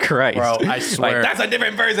 Jesus Christ, bro! I swear, like, that's a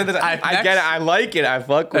different person. I get it. I like it. I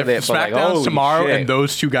fuck with it. But like, tomorrow, shit. and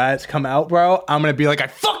those two guys come out, bro. I'm gonna be like, I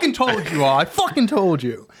fucking told you all. I fucking told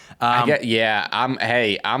you.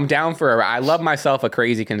 I'm down for I love myself a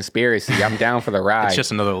crazy conspiracy. I'm down for the ride. It's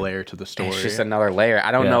just another layer to the story. It's just another layer.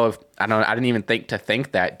 I don't know if I didn't even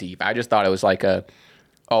think that deep. I just thought it was like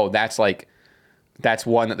that's like that's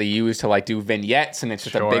one that they use to like do vignettes, and it's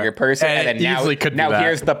just a bigger person. And then now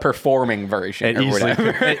here's the performing version or whatever.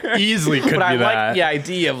 It easily could but be I that. like the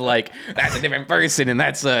idea of like that's a different person, and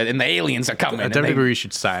that's and the aliens are coming. WWE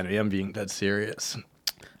should sign me. I'm being dead serious.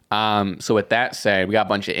 So with that said, we got a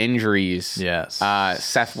bunch of injuries. Yes.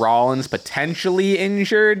 Seth Rollins potentially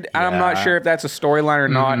injured. Yeah. I'm not sure if that's a storyline or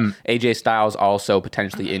not. AJ Styles also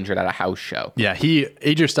potentially injured at a house show. Yeah,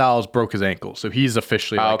 AJ Styles broke his ankle, so he's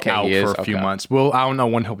officially out for a few months. Well, I don't know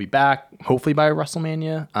when he'll be back. Hopefully by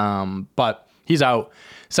WrestleMania. But he's out.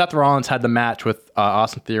 Seth Rollins had the match with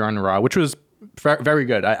Austin Theory on Raw, which was very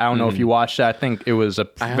good. I don't know if you watched it. I think it was a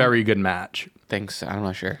very good match. Think so. I'm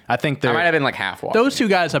not sure. I think I might have been like half watching. Those two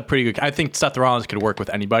guys have pretty good. I think Seth Rollins could work with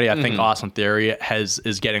anybody. I think Austin Theory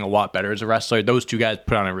is getting a lot better as a wrestler. Those two guys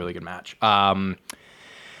put on a really good match.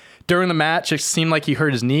 During the match, it seemed like he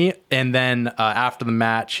hurt his knee, and then after the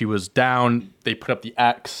match, he was down. They put up the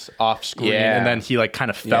X off screen, and then he like kind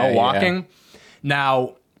of fell walking. Yeah.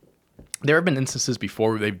 Now, there have been instances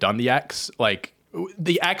before where they've done the X, like.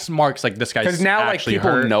 The X marks like this guy's because now like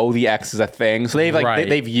people know the X is a thing, so they've like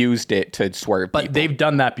they've used it to swerve. But they've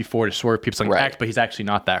done that before to swerve people like X, but he's actually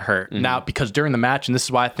not that hurt now because during the match, and this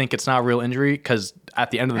is why I think it's not a real injury because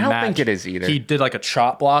at the end of the match, I don't think it is either. He did like a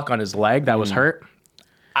chop block on his leg that was hurt.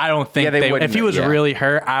 I don't think if he was really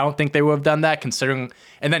hurt, I don't think they would have done that considering.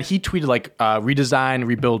 And then he tweeted like redesign,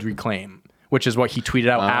 rebuild, reclaim. Which is what he tweeted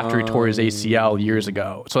out after he tore his ACL years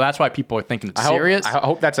ago. So that's why people are thinking it's serious. I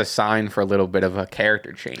hope that's a sign for a little bit of a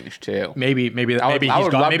character change too. Maybe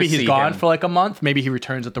he's gone for like a month. Maybe he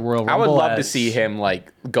returns at the Royal Rumble. I would love to see him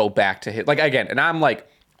like go back to his like again. And I'm like,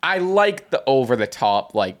 I like the over the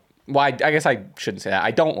top like. Well, I guess I shouldn't say that.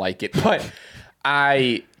 I don't like it, but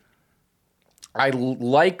I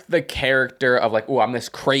like the character of like, oh, I'm this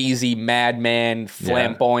crazy madman,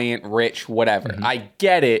 flamboyant, rich, whatever. I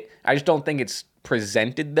get it. I just don't think it's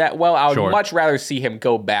presented that well. I would much rather see him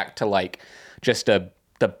go back to like just the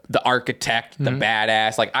architect, the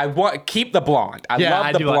badass. Like keep the blonde. I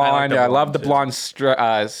love the blonde. I love the blonde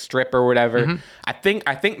strip or whatever. I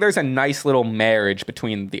think there's a nice little marriage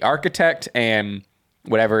between the architect and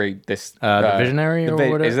whatever this the visionary or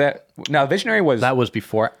whatever. Is that no visionary was that was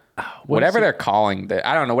before. Whatever they're calling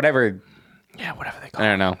I don't know. Whatever they call. I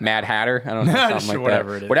don't know. Mad Hatter. I don't know. Something like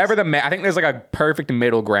whatever that. It is. Whatever I think there's like a perfect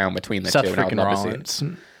middle ground between the Seth two. Freaking Rollins.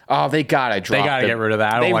 Oh, they gotta get rid of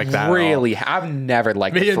that. I don't like that. Really, I've never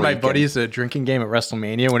liked. Me and my buddies a drinking game at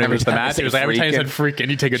WrestleMania. Whenever it's the match, it was like every time you said "freaking,"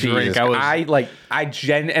 you take a drink.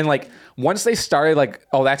 Once they started like,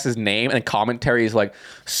 oh, that's his name, and commentary is like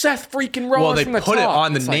Seth freaking Rollins. Well, they from the put top. it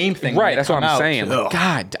on the name thing, right? That's what I'm saying. Like,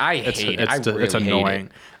 God, I hate it. It's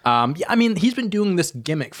annoying. I mean, he's been doing this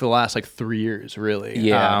gimmick for the last like 3 years, really.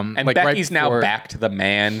 Yeah, and like Becky's now back to the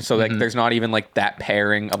man, so like there's not even like that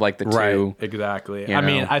pairing of like the two. Exactly. I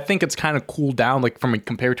mean, I think it's kind of cooled down like from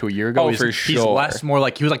compared to a year ago. Oh, for sure. He's less more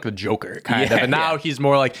like he was like the Joker kind of, and now he's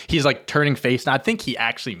more like he's like turning face. And I think he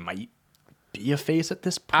actually might be a face at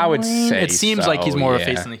this point. I would say it seems like he's more of a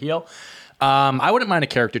face than a heel. I wouldn't mind a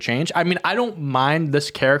character change. I mean, I don't mind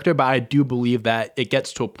this character, but I do believe that it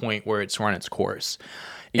gets to a point where it's run its course.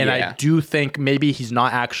 And I do think maybe he's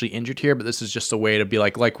not actually injured here, but this is just a way to be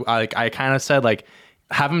like I kind of said, like,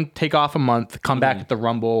 have him take off a month, come back at the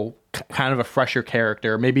Rumble, kind of a fresher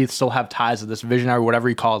character, maybe still have ties to this visionary, whatever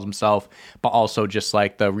he calls himself, but also just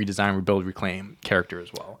like the redesign, rebuild, reclaim character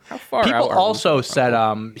as well. How far People out also said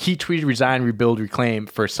he tweeted resign, rebuild, reclaim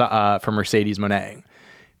for Mercedes Mone.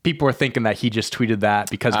 People were thinking that he just tweeted that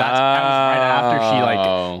because that was right after she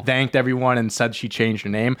like thanked everyone and said she changed her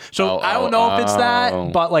name. So I don't know if it's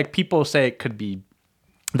that, but like people say it could be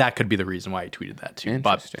that could be the reason why he tweeted that too.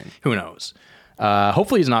 Interesting. But who knows?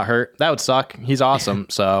 Hopefully he's not hurt. That would suck. He's awesome.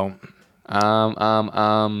 So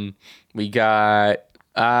we got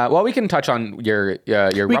well, we can touch on your we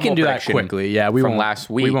Rumble can do that prediction quickly. Yeah, we from won't, last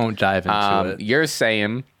week. We won't dive into it. You're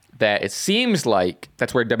saying that it seems like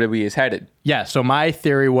that's where WWE is headed. Yeah, so my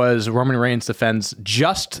theory was Roman Reigns defends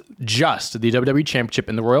just the WWE Championship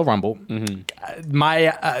in the Royal Rumble.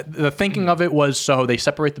 My the thinking of it was so they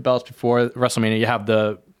separate the belts before WrestleMania. You have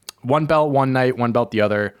the one belt one night, one belt the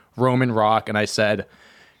other, Roman, Rock, and I said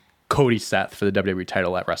Cody, Seth for the WWE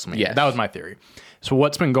title at WrestleMania. Yes. That was my theory. So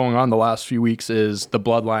what's been going on the last few weeks is the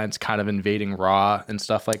Bloodlines kind of invading Raw and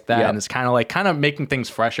stuff like that, and it's kind of making things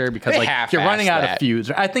fresher because they like you're running out of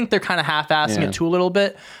feuds. I think they're kind of half-assing it too a little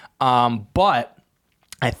bit, but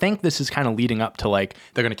I think this is kind of leading up to like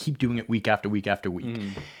they're going to keep doing it week after week after week.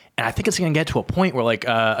 And I think it's going to get to a point where like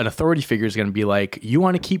an authority figure is going to be like, you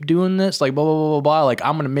want to keep doing this? Like blah, blah, blah, blah, blah. Like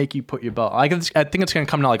I'm going to make you put your belt. I think it's going to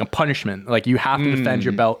come to like a punishment. Like you have to defend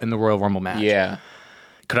your belt in the Royal Rumble match. Yeah.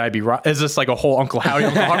 Could I be wrong? Is this like a whole Uncle Howdy,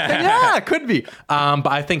 Uncle Howdy thing? Yeah, it could be. But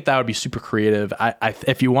I think that would be super creative.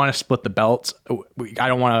 If you want to split the belts, I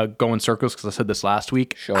don't want to go in circles because I said this last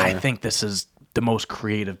week. Sure. I think this is the most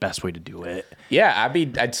creative, best way to do it. Yeah, I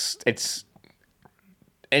mean, it's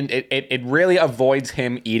and it really avoids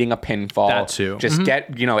him eating a pinfall. That too. Just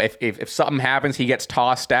get, if something happens, he gets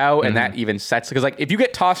tossed out, and that even sets, because like if you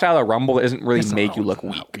get tossed out of the Rumble, it doesn't really make you look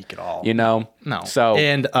weak. Not weak at all. No. So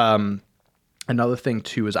and another thing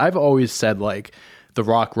too is I've always said like The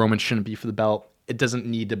Rock Roman shouldn't be for the belt. It doesn't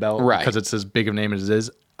need the belt because it's as big of a name as it is.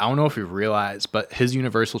 I don't know if you realize, but his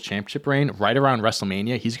Universal Championship reign right around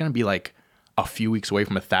WrestleMania, he's gonna be like a few weeks away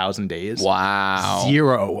from 1,000 days. Wow.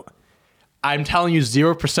 0. I'm telling you,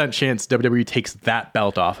 0% chance WWE takes that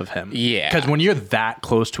belt off of him. Yeah. Because when you're that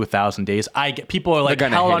close to 1,000 days, people are like,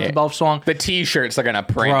 hell on the belt song. The t-shirts are gonna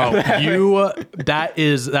print. Bro,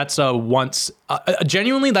 that's a once,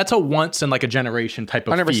 genuinely, that's a once in like a generation type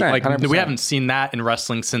of 100%, feat. Like 100%. we haven't seen that in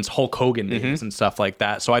wrestling since Hulk Hogan days and stuff like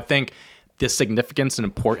that. So I think the significance and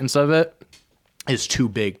importance of it is too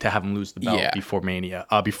big to have him lose the belt before Mania,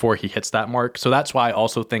 before he hits that mark. So that's why I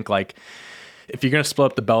also think like, if you're going to split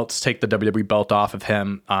up the belts, take the WWE belt off of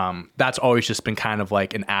him. That's always just been kind of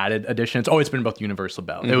like an added addition. It's always been about the Universal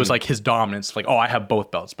belt. It was like his dominance, like, I have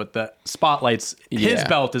both belts, but the spotlight's his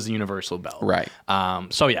belt is a Universal belt. Right.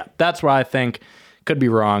 So yeah, that's where I think. Could be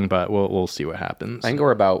wrong, but we'll see what happens. I think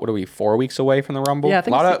we're about 4 weeks away from the Rumble? Yeah, I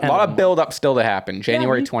think a lot of build up still to happen.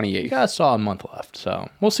 January 28th. You guys saw a month left, so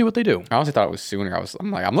we'll see what they do. I honestly thought it was sooner.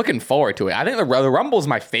 I'm looking forward to it. I think the Rumble is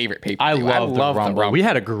my favorite pay-per-view. I love the Rumble. We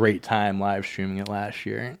had a great time live streaming it last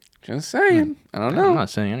year. Just saying. I don't know. I'm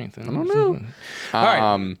not saying anything. I don't know. All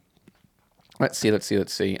right. Let's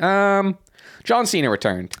see. John Cena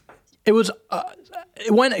returned. It was.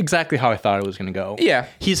 It went exactly how I thought it was going to go. Yeah.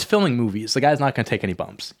 He's filming movies. The guy's not going to take any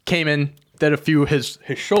bumps. Came in, did a few his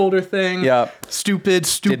shoulder thing. Yep. Stupid.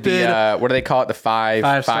 Did the, what do they call it? The five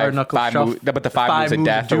knuckle shuffle. But the five moves of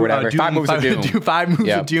death or whatever. Five moves of doom. Five moves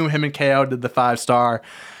of doom. Him and KO did the 5-star.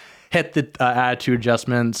 Hit the attitude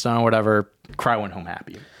adjustments, whatever. Cry went home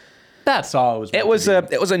happy. That's all it was.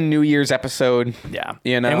 It was a New Year's episode. Yeah.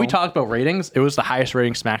 And we talked about ratings. It was the highest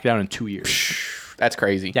rating SmackDown in 2 years. That's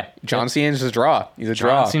crazy. Yeah. John Cena's a draw. He's a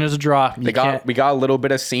draw. John Cena's a draw. We got a little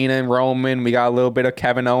bit of Cena and Roman. We got a little bit of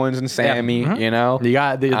Kevin Owens and Sammy. Yeah. Mm-hmm. You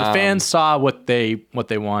got the fans saw what they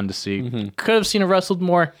wanted to see. Mm-hmm. Could have Cena wrestled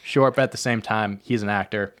more, sure, but at the same time, he's an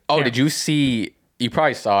actor. Oh, did you see? You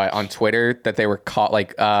probably saw it on Twitter that they were caught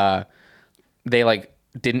they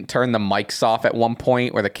didn't turn the mics off at one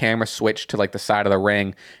point where the camera switched to the side of the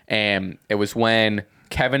ring, and it was when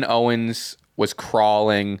Kevin Owens was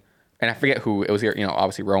crawling. And I forget who it was here,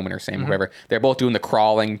 obviously Roman or Sam, whoever. They're both doing the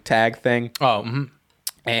crawling tag thing. Oh, mm-hmm.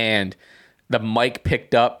 And the mic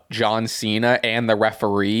picked up John Cena and the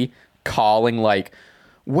referee calling wait,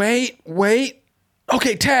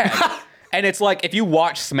 okay, tag. And it's if you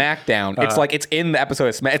watch SmackDown, it's in the episode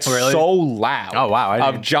of SmackDown. It's so loud. Oh, wow.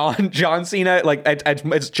 Of John Cena,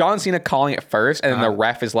 it's John Cena calling it first, and then the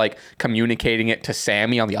ref is communicating it to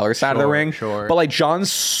Sammy on the other side of the ring. Sure. But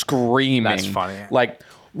John's screaming. That's funny.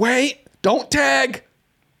 Wait, don't tag.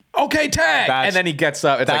 Okay, tag. And then he gets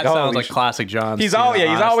up. It's that sounds like classic John. He's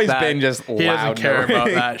always been just loud. He doesn't care about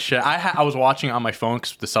that shit. I was watching it on my phone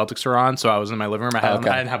because the Celtics are on, so I was in my living room. I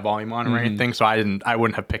didn't have volume on or anything, so I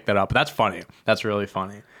wouldn't have picked that up. But that's funny. That's really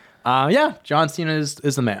funny. Yeah, John Cena is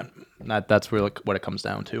the man. That's really what it comes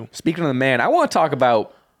down to. Speaking of the man, I want to talk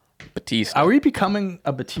about Batista. Are we becoming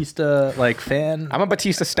a Batista fan? I'm a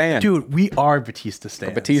Batista stan. Dude, we are Batista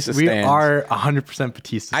stans. Batista we stans. are 100%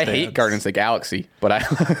 Batista stans. I hate Guardians of the Galaxy, but I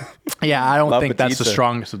I don't think Batista. that's the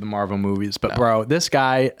strongest of the Marvel movies. But bro, this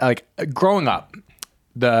guy, growing up,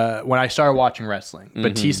 when I started watching wrestling,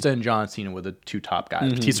 Batista and John Cena were the two top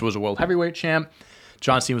guys. Batista was a world heavyweight champ.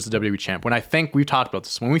 John Cena was the WWE champ. We've talked about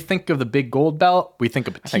this. When we think of the big gold belt, we think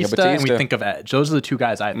of Batista, and we think of Edge. Those are the two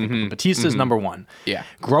guys I think of. Batista is number one. Yeah.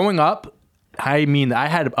 Growing up, I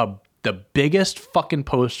had the biggest fucking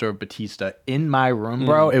poster of Batista in my room,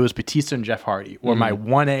 bro. It was Batista and Jeff Hardy, were my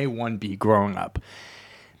 1A, 1B growing up.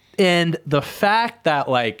 And the fact that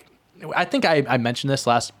I think I mentioned this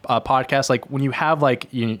last podcast, when you have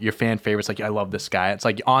your fan favorites, I love this guy. It's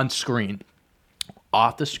on screen.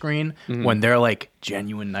 Off the screen when they're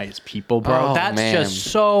genuine nice people, bro. That's just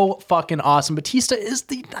so fucking awesome. Batista is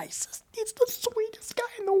the nicest. He's the sweetest guy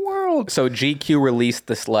in the world. So GQ released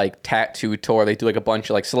this tattoo tour. They do a bunch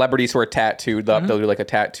of celebrities who are tattooed up. They'll do a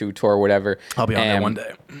tattoo tour or whatever. I'll be on there one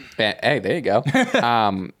day. Hey, there you go.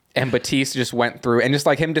 And Batista just went through and just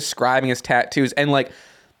him describing his tattoos and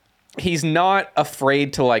he's not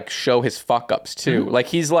afraid to like show his fuck ups too.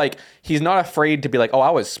 He's not afraid to be like, oh,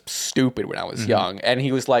 I was stupid when I was young. And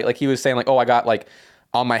he was like he was saying like, oh, I got like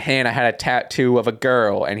on my hand, I had a tattoo of a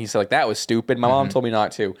girl. And he said like, that was stupid. My mom told me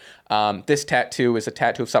not to. This tattoo is a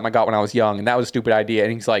tattoo of something I got when I was young. And that was a stupid idea.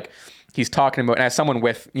 And he's talking about, and as someone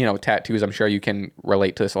with, tattoos, I'm sure you can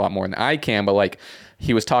relate to this a lot more than I can, but like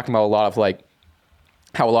he was talking about a lot of like,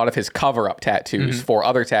 how a lot of his cover-up tattoos for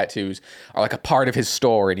other tattoos are like a part of his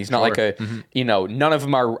story, and he's not like a, none of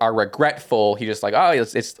them are regretful. He just like, oh,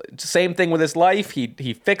 it's the same thing with his life.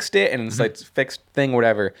 He fixed it, and it's like a fixed thing,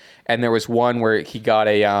 whatever. And there was one where he got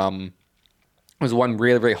it was one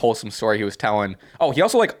really, really wholesome story he was telling. Oh, he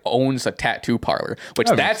also like owns a tattoo parlor, which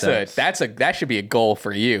that should be a goal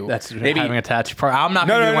for you. That's maybe having a tattoo parlor. I'm not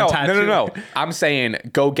going to do one tattoo. No. I'm saying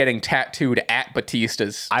go getting tattooed at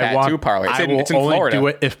Batista's tattoo parlor. It's in Florida. Do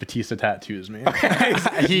it if Batista tattoos me.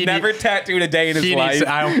 He never tattooed a day in his life.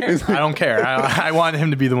 I don't care. I want him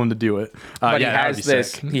to be the one to do it. But he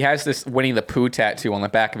has this Winnie the Pooh tattoo on the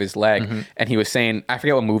back of his leg, and he was saying, I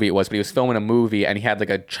forget what movie it was, but he was filming a movie, and he had like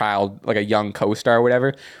a child, like a young co-star or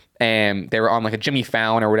whatever, and they were on like a Jimmy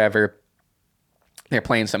Fallon or whatever. They're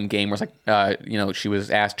playing some game where it's like, she was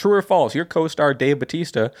asked, true or false, your co-star Dave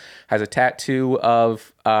Bautista has a tattoo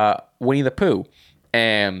of Winnie the Pooh,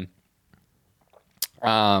 and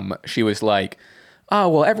she was like, oh,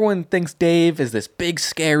 well, everyone thinks Dave is this big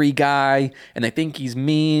scary guy, and they think he's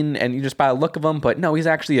mean, and you just by the look of him, but no, he's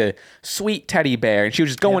actually a sweet teddy bear. And she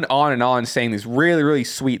was just going on and on saying these really, really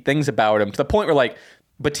sweet things about him, to the point where like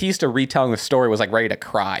Batista retelling the story was like ready to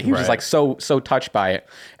cry. He was just like so touched by it.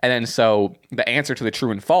 And then so the answer to the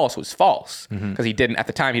true and false was false, because he didn't have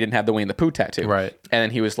the Winnie the Pooh tattoo. Right. And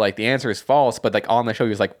then he was like, the answer is false, but like on the show he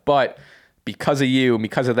was like, but because of you and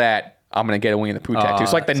because of that, I'm gonna get a Winnie the Pooh tattoo.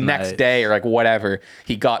 So like the next day or like whatever,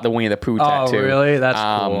 he got the Winnie the Pooh tattoo. Oh, really? That's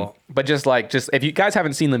cool. But just if you guys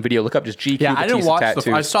haven't seen the video, look up just GQ. Yeah, I didn't watch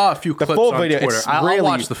tattoo. I saw a few clips full on video, Twitter. I'll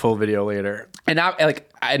watch the full video later. And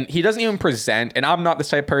and he doesn't even present. And I'm not this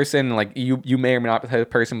type of person. Like you may or may not be the type of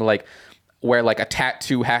person, but like where like a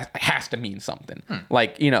tattoo has to mean something.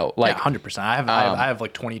 Like 100%. I have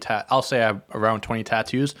like 20 I'll say I have around 20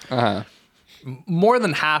 tattoos. More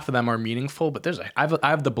than half of them are meaningful, but I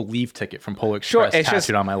have the Believe ticket from Polar Express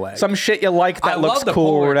tattooed on my leg. Some shit you like that looks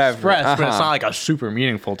cool or whatever. Express, but it's not like a super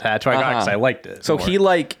meaningful tattoo. I got it because I liked it. So more.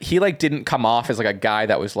 he didn't come off as like a guy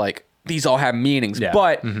that was like, these all have meanings. Yeah.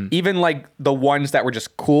 But even like the ones that were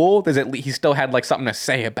just cool, he still had like something to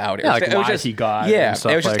say about it. Yeah, like why he got it. Yeah,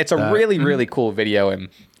 it's a really, really cool video. And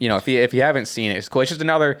if you haven't seen it, it's cool. It's just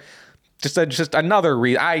another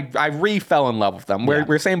reason. I fell in love with them.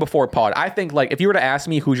 We're saying before pod, I think like if you were to ask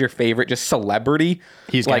me who's your favorite just celebrity,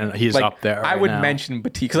 he's up there. I would mention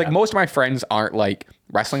Batista, because like most of my friends aren't like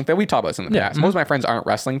wrestling fans. We talked about this in the past. Most of my friends aren't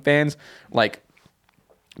wrestling fans. Like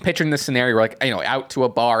picturing this scenario where like out to a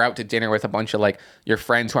bar, out to dinner with a bunch of like your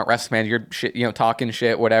friends who aren't wrestling fans, you're shit, talking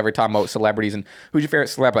shit, whatever, talking about celebrities and who's your favorite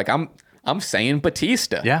celeb. Like I'm saying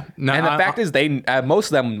Batista. Yeah. No, and the fact is most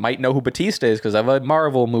of them might know who Batista is because of a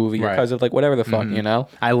Marvel movie or because of like whatever the fuck,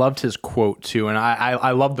 I loved his quote too. And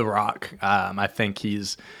I love The Rock. I think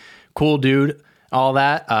he's cool dude, all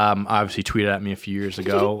that. Obviously tweeted at me a few years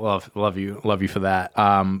ago. love you for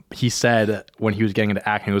that. He said when he was getting into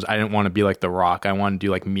acting, he goes, I didn't want to be like The Rock. I want to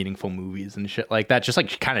do like meaningful movies and shit like that. Just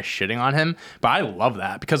like kind of shitting on him. But I love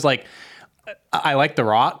that because like I like The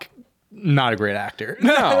Rock. Not a great actor.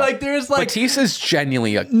 No, like there's like Batista's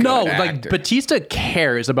genuinely a good actor. Like Batista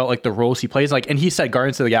cares about like the roles he plays. Like, and he said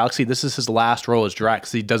Guardians of the Galaxy, this is his last role as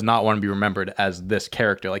Drax. He does not want to be remembered as this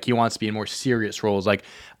character. Like he wants to be in more serious roles. Like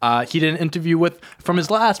he did an interview from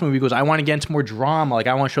his last movie. He goes, I want to get into more drama. Like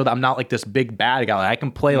I want to show that I'm not like this big bad guy. Like, I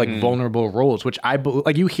can play like vulnerable roles, which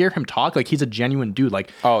like you hear him talk like he's a genuine dude.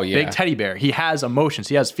 Like big teddy bear. He has emotions.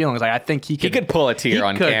 He has feelings. Like I think he could pull a tear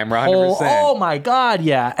on camera. 100%. Oh my God,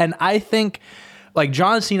 yeah. And I think like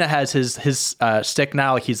John Cena has his stick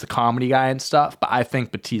now. Like he's the comedy guy and stuff. But I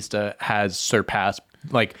think Batista has surpassed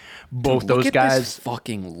like both those guys. This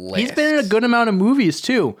fucking list. He's been in a good amount of movies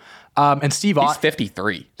too. And Steve He's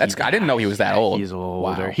 53. I didn't know he was that old. He's a little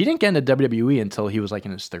older. He didn't get into WWE until he was like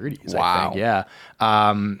in his 30s. Wow. I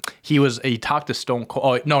think. Yeah. He talked to Stone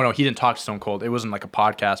Cold. Oh, no, he didn't talk to Stone Cold. It wasn't like a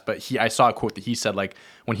podcast, but I saw a quote that he said like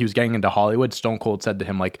when he was getting into Hollywood, Stone Cold said to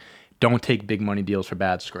him like, don't take big money deals for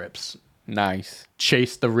bad scripts. Nice.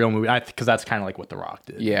 Chase the real movie. Because that's kind of like what The Rock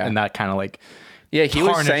did. Yeah. And that kind of like he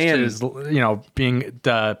was saying his, being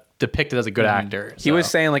depicted as a good actor. He was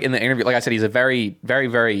saying like in the interview, like I said, he's a very, very,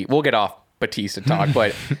 very, we'll get off Batista talk,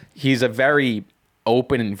 but he's a very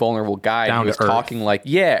open and vulnerable guy. Down he was to earth. talking like,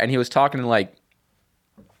 and he was talking like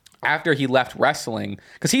after he left wrestling,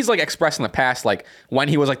 because he's like expressed in the past, like when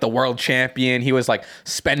he was like the world champion, he was like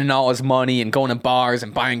spending all his money and going to bars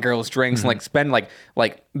and buying girls drinks and like spend like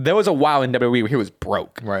there was a while in WWE where he was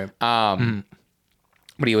broke. Right.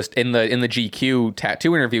 But he was in the GQ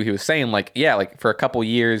tattoo interview, he was saying like, yeah, like for a couple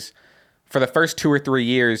years, for the first 2 or 3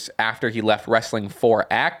 years after he left wrestling for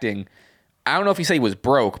acting, I don't know if he said he was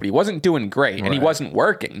broke, but he wasn't doing great, and he wasn't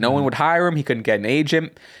working. No one would hire him. He couldn't get an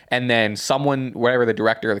agent. And then someone, whatever the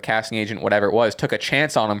director or the casting agent, whatever it was, took a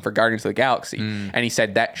chance on him for Guardians of the Galaxy. And he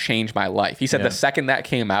said, that changed my life. He said the second that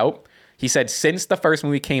came out, he said since the first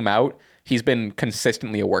movie came out, he's been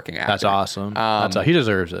consistently a working actor. That's awesome. He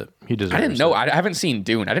deserves it. He deserves it. I didn't know. I haven't seen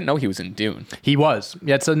Dune. I didn't know he was in Dune. He was.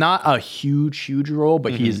 Yeah, it's not a huge role,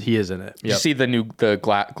 but he is in it. Yep. Did you see the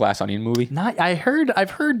Glass Onion movie?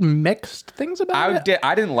 I've heard mixed things about it.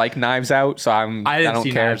 I didn't like Knives Out, so I don't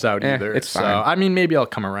see care. Knives Out either. It's fine. So, I mean, maybe I'll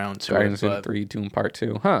come around to Guardians it. 3, Dune Part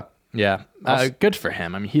 2. Huh. Yeah. Good for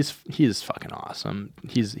him. I mean, he's fucking awesome.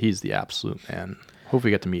 He's the absolute man. Hope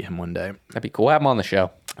we get to meet him one day. That'd be cool. Have him on the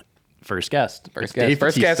show. First guest,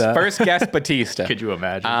 Batista. Could you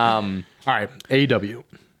imagine? All right, AEW.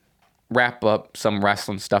 Wrap up some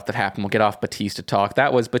wrestling stuff that happened. We'll get off Batista talk.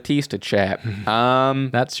 That was Batista chat.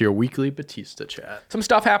 That's your weekly Batista chat. Some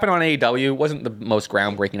stuff happened on AEW. Wasn't the most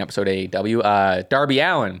groundbreaking episode of AEW. Darby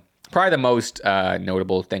Allin, probably the most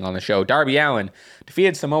notable thing on the show. Darby Allin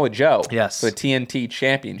defeated Samoa Joe. Yes. For the TNT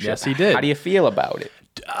Championship. Yes, he did. How do you feel about it?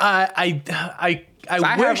 I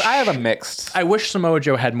have a mixed. I wish Samoa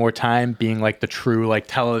Joe had more time being like the true like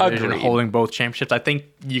television Agreed. holding both championships. I think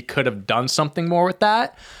you could have done something more with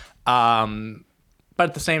that. But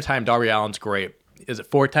at the same time, Darby Allin's great. Is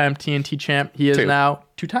it 4-time TNT champ? He is 2. now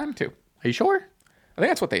 2-time. 2. Are you sure? I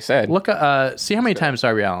think that's what they said. Look, see how many times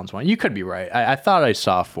Darby Allin's won. You could be right. I thought I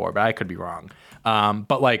saw 4, but I could be wrong.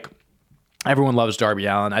 But like. Everyone loves Darby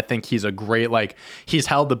Allin. I think he's a great, like, he's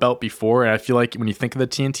held the belt before, and I feel like when you think of the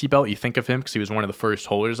TNT belt, you think of him because he was one of the first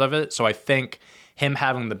holders of it. So I think him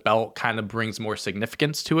having the belt kind of brings more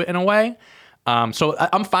significance to it in a way. So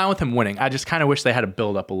I'm fine with him winning. I just kind of wish they had to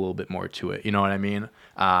build up a little bit more to it. You know what I mean?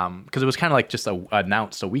 Because it was kind of like just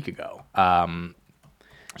announced a week ago.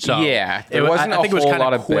 So yeah, it wasn't a whole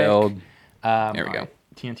lot of build. There we go.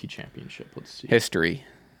 TNT Championship. Let's see. History.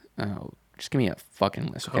 Oh. Just give me a fucking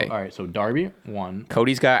list. Okay. All right. So Darby won.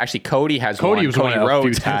 Cody has Cody one. Was Cody one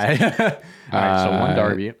Rhodes. All right. So one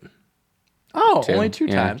Darby. Oh, 2, only 2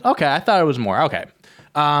 times. Okay. I thought it was more. Okay.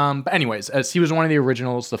 But anyways, as he was one of the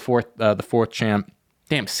originals, the fourth champ.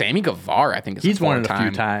 Damn, Sammy Guevara, I think he's won it a few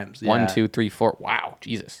times. Yeah. 1, 2, 3, 4. Wow,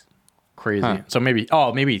 Jesus. Crazy. Huh. So maybe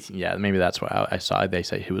that's what I saw. They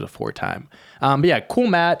say he was a 4-time. But yeah, cool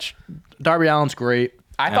match. Darby Allin's great.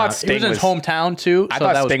 I thought Sting was in his hometown too. I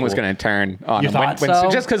thought Sting was going to turn on him.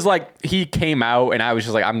 Just because like he came out and I was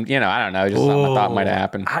just like, I don't know, just something I thought might have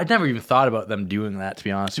happened. I never even thought about them doing that, to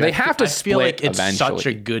be honest. They have to split. I feel like it's eventually. Such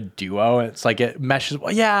a good duo. It's like it meshes.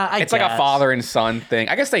 Well, yeah, it's like a father and son thing.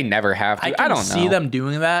 I guess they never have to. I don't know. See them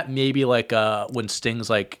doing that. Maybe like when Sting's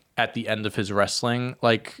like at the end of his wrestling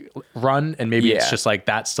like run, and maybe it's just like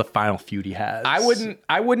that's the final feud he has.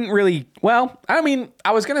 I wouldn't really. Well, I mean,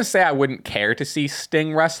 I was gonna say I wouldn't care to see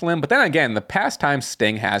Sting wrestling, but then again, the past time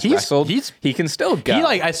Sting has wrestled, he can still go.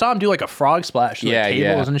 I saw him do like a frog splash, like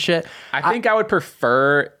tables and shit. I think I would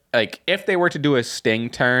prefer like if they were to do a Sting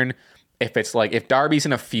turn. If it's like if Darby's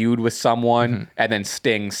in a feud with someone and then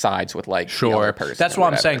Sting sides with like the other person. That's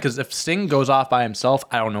what I'm saying, because if Sting goes off by himself,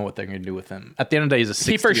 I don't know what they're going to do with him. At the end of the day, he's a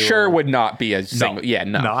 60-year-old. He for sure would not be a single. Yeah,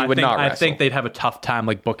 no, he would not wrestle. I think they'd have a tough time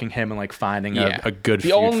like booking him and like finding a good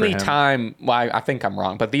feud for him. The only time, well, I think I'm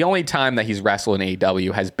wrong, but the only time that he's wrestled in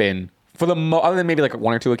AEW has been other than maybe like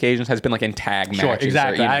 1 or 2 occasions, has been like in tag matches. Sure,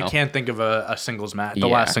 exactly. Or, I can't think of a singles match. The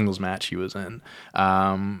last singles match he was in.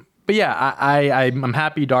 But yeah, I'm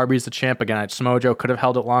happy Darby's the champ again. Samoa Joe could have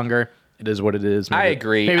held it longer. It is what it is. I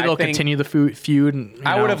agree. Maybe they'll continue the feud. And,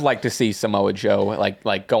 I would have liked to see Samoa Joe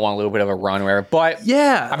like go on a little bit of a run or whatever. But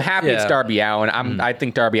yeah, I'm happy it's Darby Allin. I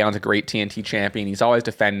think Darby Allin's a great TNT champion. He's always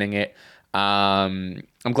defending it. I'm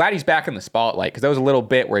glad he's back in the spotlight, because there was a little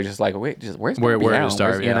bit where he's just like, wait, where's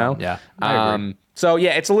Darby Allin? You know? Yeah. So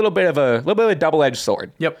yeah, it's a little bit of a double-edged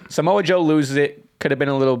sword. Yep. Samoa Joe loses it. Could have been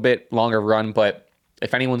a little bit longer run, but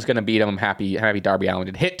if anyone's going to beat him, I'm happy Darby Allin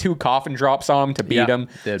did. Hit 2 coffin drops on him to beat him.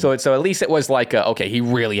 Did. So at least it was like, okay, he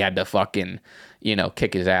really had to fucking,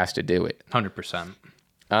 kick his ass to do it. 100%.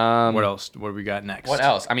 What else? What do we got next? What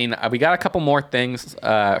else? I mean, we got a couple more things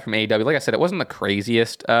from AEW. Like I said, it wasn't the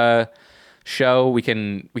craziest show. We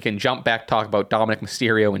can jump back, talk about Dominic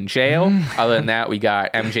Mysterio in jail. Other than that, we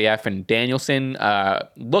got MJF and Danielson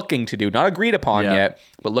looking to do, not agreed upon yet,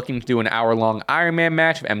 but looking to do an hour-long Iron Man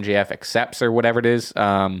match if MJF accepts or whatever it is.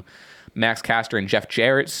 Max Caster and Jeff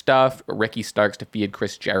Jarrett stuff. Ricky Starks defeated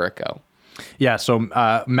Chris Jericho. Yeah, so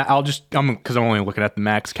because I'm only looking at the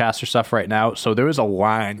Max Caster stuff right now. So there was a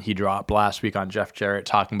line he dropped last week on Jeff Jarrett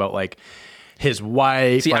talking about like his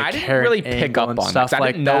wife. See, like, I didn't really pick up on stuff. I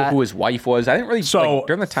didn't know who his wife was. I didn't really. So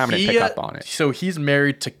during the time, I didn't pick up on it. So he's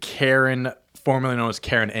married to Karen, formerly known as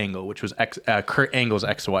Karen Angle, which was Kurt Angle's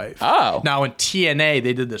ex-wife. Oh. Now in TNA,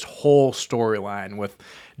 they did this whole storyline with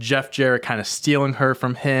Jeff Jarrett kind of stealing her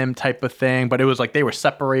from him, type of thing. But it was like they were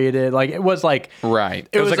separated. Like it was like right.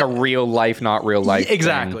 It was like a real life, not real life.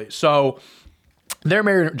 Exactly. Thing. So. They're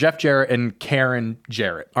married. Jeff Jarrett and Karen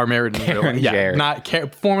Jarrett are married in real life. Jarrett. Not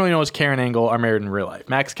formerly known as Karen Angle, are married in real life.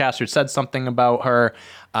 Max Caster said something about her,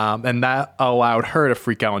 and that allowed her to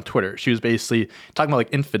freak out on Twitter. She was basically talking about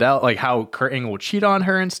like infidel, like how Kurt Angle would cheat on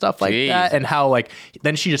her and stuff like that, and how like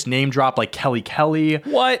then she just name dropped like Kelly,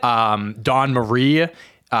 Dawn Marie.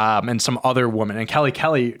 And some other woman. And Kelly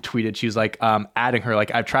tweeted, she was like, adding her,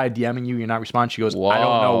 like, I've tried DMing you, you're not responding. She goes, I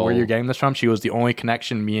don't know where you're getting this from. She goes, the only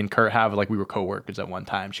connection me and Kurt have, like, we were co-workers at one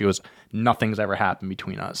time. She goes, nothing's ever happened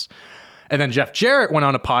between us. And then Jeff Jarrett went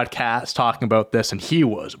on a podcast talking about this, and he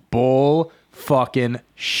was bull fucking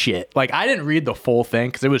shit. Like, I didn't read the full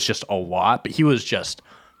thing because it was just a lot, but he was just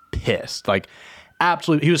pissed. Like,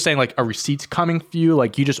 absolutely. He was saying, like, a receipt's coming for you.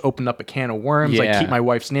 Like, you just opened up a can of worms. Like, keep my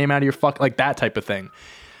wife's name out of your like, that type of thing.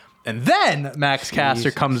 And then Max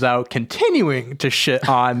Caster comes out continuing to shit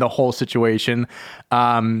on the whole situation,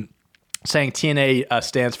 saying TNA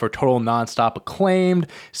stands for Total Nonstop Acclaimed,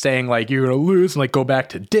 saying like you're going to lose and like go back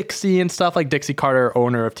to Dixie and stuff, like Dixie Carter,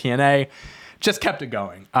 owner of TNA. Just kept it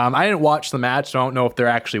going. I didn't watch the match, so I don't know if there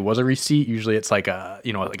actually was a receipt. Usually it's like a,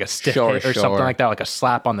 like a stiff hit or something like that, like a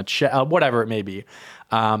slap on the chest, whatever it may be.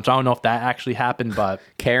 So I don't know if that actually happened, but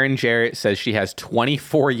Karen Jarrett says she has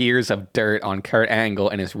 24 years of dirt on Kurt Angle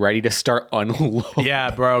and is ready to start unloading.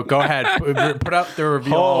 Yeah, bro, go ahead. Put up the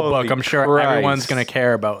review book. I'm sure everyone's going to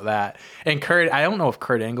care about that. And Kurt, I don't know if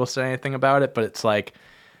Kurt Angle said anything about it, but it's like,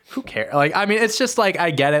 who cares? Like, I mean, it's just like,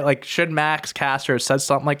 I get it. Like, should Max Caster have said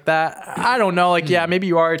something like that? I don't know. Like, yeah, maybe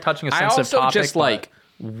you are touching a sensitive topic. I also just like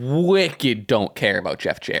wicked don't care about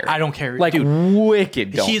Jeff Jarrett. I don't care. Like, dude,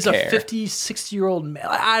 wicked don't care. He's a 50, 60-year-old man.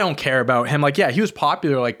 I don't care about him. Like, yeah, he was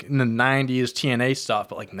popular like in the 90s TNA stuff,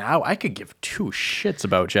 but like now I could give two shits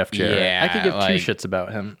about Jeff Jarrett. Yeah, I could give two shits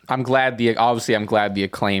about him. I'm glad the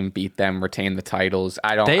Acclaim beat them, retained the titles.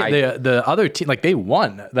 The other team, like, they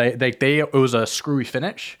won. It was a screwy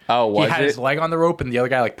finish. Oh, was he had his leg on the rope and the other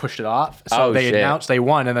guy like pushed it off. So they announced they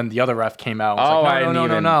won, and then the other ref came out and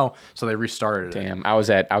was like, no. So they restarted it. Damn, I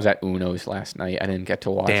was at Uno's last night. I didn't get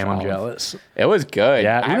to watch. Damn, I'm jealous. It was good.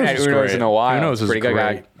 Yeah, I haven't had Uno's in a while. Uno's was pretty good.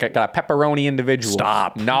 great. Got a pepperoni individual.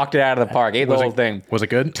 Stop. Knocked it out of the park. Ate the whole thing. Was it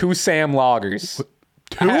good? 2 Sam Loggers.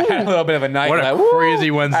 Two? I had a little bit of a night. What a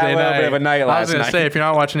crazy Wednesday night. A little bit of a night last night. I was going to say, if you're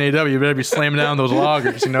not watching AEW, you better be slamming down those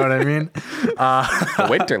loggers. You know what I mean? The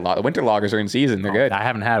winter loggers are in season. They're good. I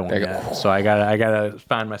haven't had one yet, so I gotta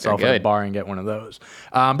find myself at a bar and get one of those.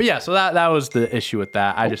 But yeah, so that was the issue with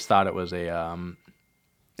that. I just thought it was a...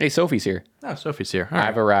 Hey, Sophie's here. Oh, Sophie's here.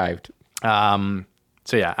 I've arrived.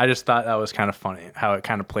 So yeah, I just thought that was kind of funny how it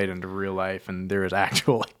kind of played into real life, and there was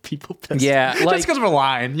actual like people pissed. Yeah, like, just because of a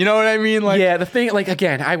line, you know what I mean? Like, yeah, the thing, like,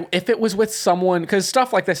 again, if it was with someone, because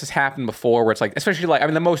stuff like this has happened before, where it's like, especially like, I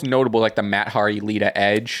mean, the most notable, like the Matt Hardy Lita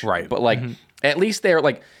Edge, right? But like, at least they're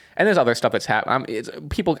like, and there's other stuff that's happened. It's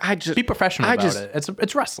people. I just be professional about it.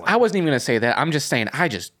 It's wrestling. I wasn't even gonna say that. I'm just saying I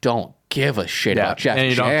just don't give a shit about Jeff and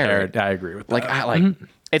you Jarrett. Don't care. I agree with that. Like I like.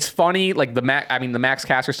 It's funny, like the Max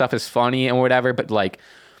Caster stuff is funny and whatever, but like,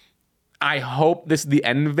 I hope this is the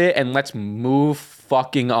end of it, and let's move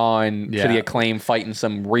fucking on to the Acclaim fighting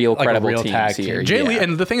some real credible teams here.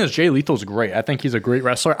 And the thing is, Jay Lethal's great. I think he's a great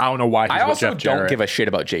wrestler. I don't know why he's with Jeff Jarrett. I also don't give a shit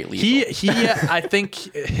about Jay Lethal. I think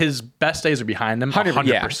his best days are behind him, 100%.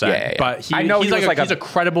 Yeah. But he's a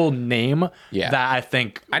credible name that I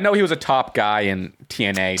think... I know he was a top guy in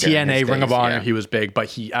TNA. Ring of Honor, he was big,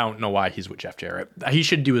 but I don't know why he's with Jeff Jarrett. He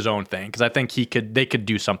should do his own thing, because I think they could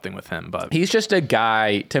do something with him. But he's just a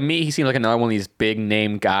guy, to me, he seemed like another one of these big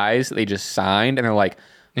name guys that they just signed, and they're like,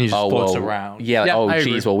 and he just floats around. Yeah,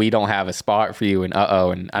 geez, well, we don't have a spot for you, and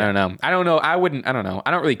and I don't know. I don't know.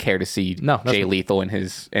 I don't really care to see Jay Lethal in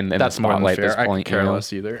the spotlight at this point. I care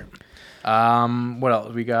less either. What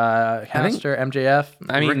else? We got Caster, MJF.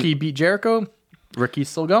 Ricky beat Jericho. Ricky's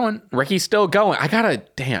still going. I gotta,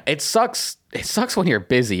 damn, it sucks. It sucks when you're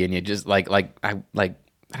busy and you just like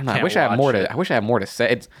I don't know. I wish I had more to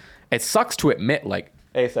say. It sucks to admit, like,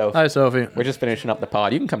 hey, Sophie. Hi, Sophie. We're just finishing up the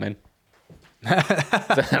pod. You can come in. I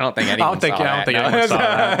don't think anyone saw that. Anyone saw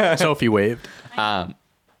that. Sophie waved. Huh?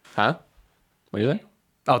 What did you say?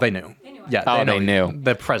 Oh, they knew. Yeah, they knew.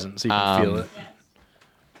 The presence. You can feel it.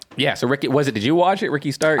 Yeah, so Ricky, did you watch it,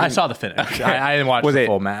 Ricky Stark? I saw the finish. Okay. I didn't watch the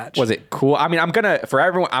full match. Was it cool? I mean, I'm going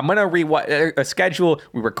to re-watch a schedule.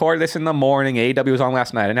 We recorded this in the morning. AEW was on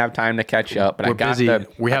last night. I didn't have time to catch up, but We're busy.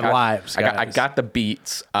 We have lives, guys. I got the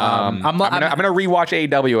beats. I'm going to re-watch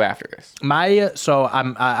AEW after this.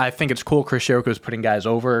 I think it's cool Chris Jericho's putting guys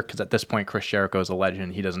over, because at this point, Chris Jericho is a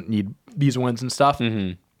legend. He doesn't need these wins and stuff.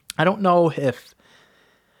 Mm-hmm. I don't know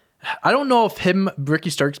if Ricky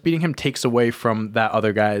Starks beating him takes away from that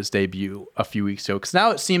other guy's debut a few weeks ago. Because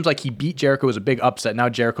now it seems like he beat Jericho, was a big upset. Now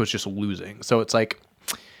Jericho's just losing. So it's like,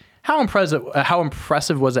 how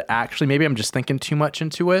impressive was it actually? Maybe I'm just thinking too much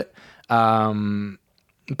into it. But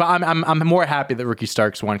I'm more happy that Ricky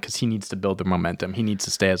Starks won, because he needs to build the momentum. He needs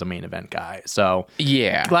to stay as a main event guy. So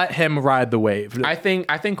yeah, let him ride the wave. I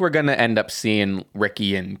think we're gonna end up seeing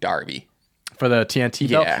Ricky and Darby for the TNT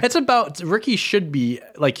belt. It's about Ricky should be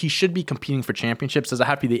competing for championships. Does it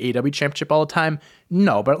have to be the AW championship all the time?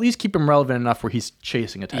 No, but at least keep him relevant enough where he's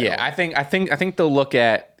chasing a title. Yeah, I think they'll look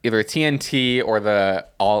at either TNT or the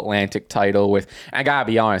All Atlantic title with. I gotta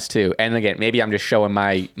be honest too, and again, maybe I'm just showing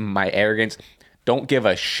my arrogance. Don't give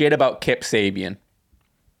a shit about Kip Sabian.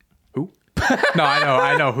 Who? No,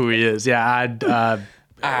 I know who he is. Yeah,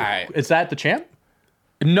 is that the champ?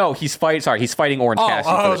 No, he's fighting Orange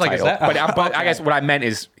Cassidy for the title. But I guess what I meant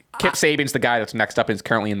is Kip Sabian's the guy that's next up and is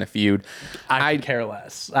currently in the feud. I could care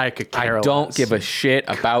less. I don't give a shit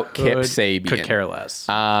about Kip Sabian. Could care less.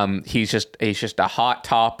 He's just a hot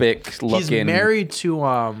topic looking. He's married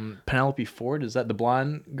to Penelope Ford. Is that the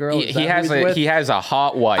blonde girl? He has a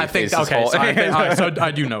hot wife. I think okay. So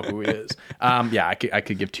I do know who he is. Yeah, I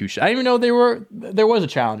could give two shits. I didn't even know there was a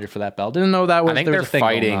challenger for that belt. Didn't know that was. I think they're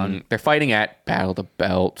fighting. They're fighting at Battle of the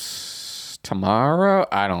Belts tomorrow.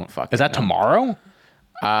 I don't fucking. Is that tomorrow?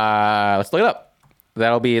 Let's look it up.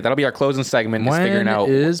 That'll be our closing segment. Is figuring out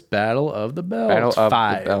is Battle of the Belts. Battle of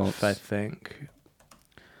 5, the Belts. I think.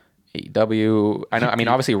 AEW. I know. I mean,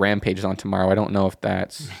 obviously Rampage is on tomorrow. I don't know if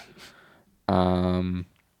that's. Let's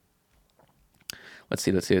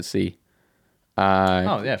see.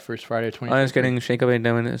 First Friday 20. I was getting shake up and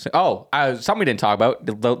doing. Something we didn't talk about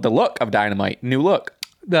the look of Dynamite. New look.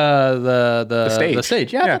 The stage. The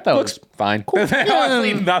stage. Yeah, I thought that looks was fine. Cool.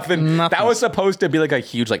 Honestly, nothing. That was supposed to be like a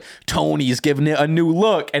huge, like, Tony's giving it a new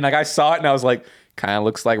look, and like I saw it and I was like, kind of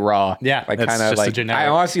looks like Raw. Yeah, like kind of like. I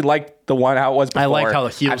honestly liked the one how it was before. I liked how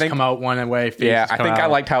the heels come out one way. Yeah, I think I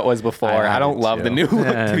liked how it was before. I don't love the new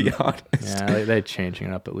look, to be honest. Yeah, they're changing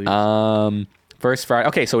it up at least. First Friday.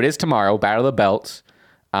 Okay, so it is tomorrow. Battle of the Belts.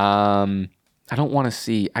 I don't want to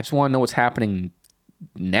see. I just want to know what's happening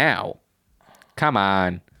now. Come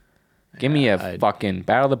on. Give me a fucking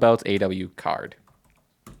Battle of the Belts AW card.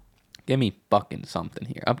 Give me fucking something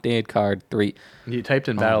here. Updated card 3. You typed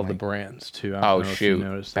in Battle of the Brands too. I don't know if you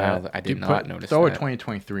noticed that. I did not notice that. Throw a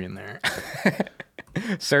 2023 in there.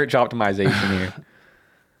 Search optimization here.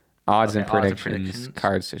 Odds and predictions.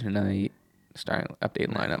 Cards tonight. Starting update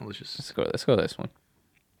lineup. Let's go to this one.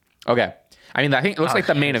 Okay. I mean, I think it looks like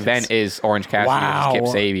the main event is Orange Cassidy versus Kip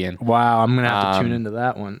Sabian. Wow, I'm gonna have to tune into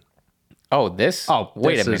that one. Oh, this? Oh,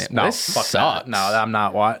 wait a minute. No, this sucks. No, I'm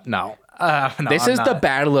not. What? No. This is the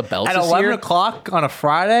Battle of Belts at 11 o'clock on a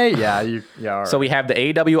Friday. Yeah, yeah. Right. So we have the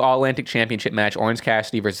AEW All Atlantic Championship match: Orange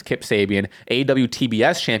Cassidy versus Kip Sabian. AEW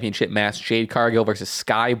TBS Championship match: Jade Cargill versus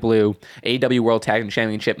Sky Blue. AEW World Tag Team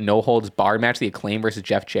Championship No Holds Barred match: The Acclaim versus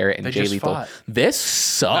Jeff Jarrett and Jay Lethal. Fought. This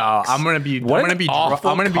sucks. No, I'm gonna be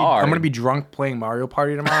drunk playing Mario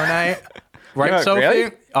Party tomorrow night. Right, Sophie?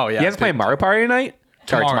 Really? Oh yeah. You guys playing Mario Party tonight?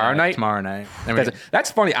 Tomorrow night. I mean,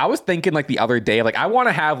 that's funny. I was thinking like the other day, like I want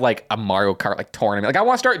to have like a Mario Kart like tournament. Like I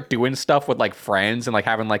want to start doing stuff with like friends and like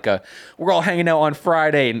having like we're all hanging out on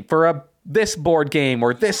Friday and for this board game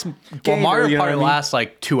or this game. Well, Mario Party lasts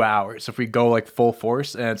like 2 hours if we go like full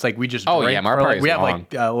force, and it's like we just drink. Mario Party. We have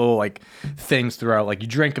like little like things throughout. Like you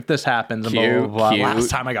drink if this happens. And blah, blah, blah. Last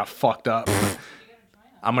time I got fucked up.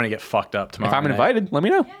 I'm gonna get fucked up tomorrow. If I'm invited, let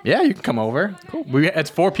me know. Yeah, you can come over. Cool.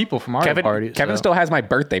 It's 4 people from our party. Kevin still has my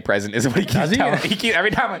birthday present. Is what he keeps telling me. He keeps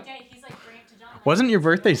every time. He's like, bring it to John. Wasn't your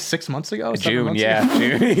birthday 6 months ago? June,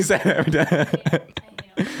 June. He said every time.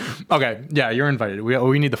 Okay, yeah, you're invited.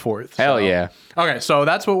 We need the 4th. Hell yeah. Okay, so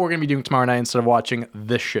that's what we're gonna be doing tomorrow night instead of watching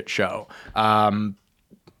this shit show. Yeah,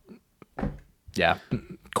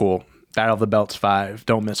 cool. Battle of the Belts 5.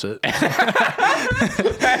 Don't miss it.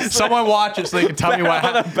 Someone watch it so they can tell me what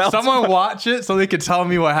happens. Someone watch it so they can tell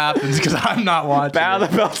me what happens because I'm not watching Battle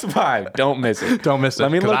of the Belts 5. Don't miss it. Don't miss it.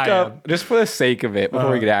 Let me look up, just for the sake of it,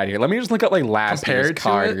 before we get out of here, let me just look up like last year's Compared to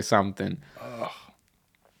card it? or something.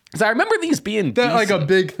 Because I remember these being That's like decent. a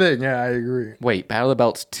big thing. Yeah, I agree. Wait, Battle of the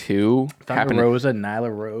Belts 2? Thunder Rosa,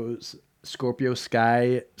 Nyla Rose, Scorpio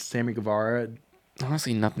Sky, Sammy Guevara.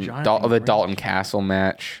 Honestly, nothing. Jonathan The Grant. Dalton Castle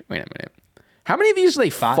match. Wait a minute. How many of these do they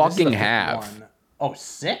This is fucking the fifth have? one. Oh,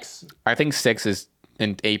 6? I think 6 is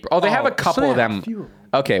in April. Oh, they have a so couple they of have them. a few of them.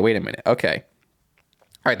 Okay, wait a minute. Okay.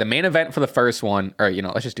 All right, the main event for the first one. Or,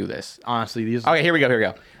 let's just do this. Honestly, these. Okay, here we go.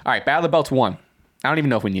 All right, Battle of the Belts 1. I don't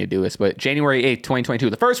even know if we need to do this, but January 8th,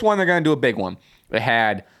 2022. The first one, they're going to do a big one. It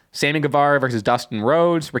had Sammy Guevara versus Dustin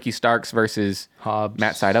Rhodes, Ricky Starks versus Hobbs.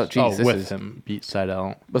 Matt Sydal. Jeez, this with is, him beat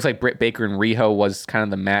Sydal. looks like Britt Baker and Riho was kind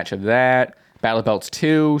of the match of that. Battle of the Belts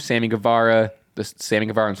 2, Sammy Guevara, the Sammy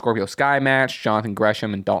Guevara and Scorpio Sky match, Jonathan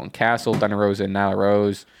Gresham and Dalton Castle, Thunder Rosa and Nyla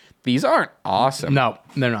Rose. These aren't awesome. No,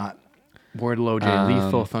 they're not. Wardlow, Jay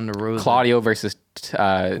Lethal, Thunder Rosa. Claudio versus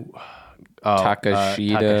Takashita.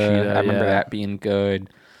 I remember that being good.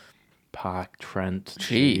 Pac, Trent.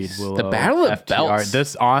 Jeez, Jade, Willow, the Battle of FTR. Belts.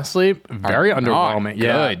 This honestly very Are not underwhelming.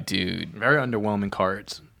 Yeah, good, dude. very underwhelming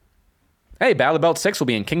cards. Hey, Battle of the Belts 6 will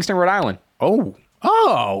be in Kingston, Rhode Island.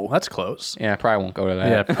 Oh, that's close. Yeah, I probably won't go to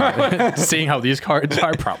that. Yeah, probably. Seeing how these cards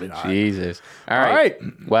are, probably not. Jesus. All right.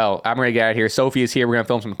 Well, I'm ready to get out of here. Sophie is here. We're going to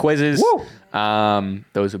film some quizzes. Woo!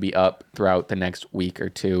 Those will be up throughout the next week or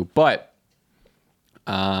two. But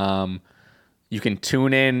you can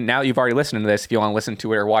tune in. Now that you've already listened to this, if you want to listen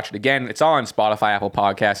to it or watch it again, it's all on Spotify, Apple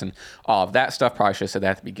Podcasts, and all of that stuff. Probably should have said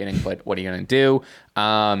that at the beginning, but what are you going to do?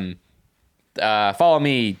 Follow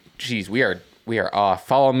me. Jeez, we are off.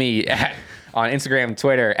 Follow me on Instagram and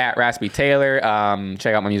Twitter at Raspy Taylor.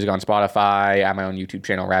 Check out my music on Spotify. I have my own YouTube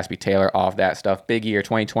channel, Raspy Taylor, all of that stuff. Big year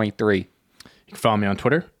 2023. You can follow me on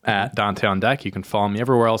Twitter at Dante on Deck. You can follow me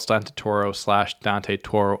everywhere else, Dante Toro /Dante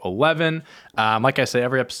Toro 11. Like I say,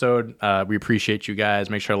 every episode, we appreciate you guys.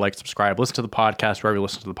 Make sure to like, subscribe, listen to the podcast wherever you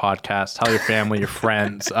listen to the podcast. Tell your family, your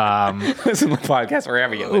friends. Listen to the podcast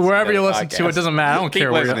wherever you listen. Wherever to you the listen to it, doesn't matter. I don't Keep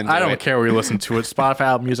care where listening to I don't it. care where you listen to it. Spotify,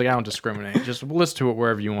 Apple Music, I don't discriminate. Just listen to it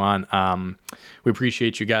wherever you want. We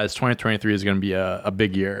appreciate you guys. 2023 is going to be a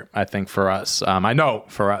big year, I think, for us. I know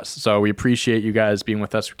for us. So we appreciate you guys being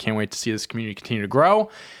with us. We can't wait to see this community continue to grow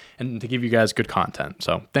and to give you guys good content.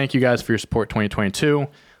 So thank you guys for your support 2022.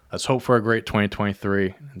 Let's hope for a great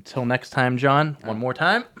 2023. Until next time, John, one more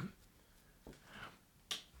time.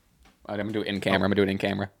 I'm going to do it in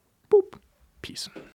camera. Peace.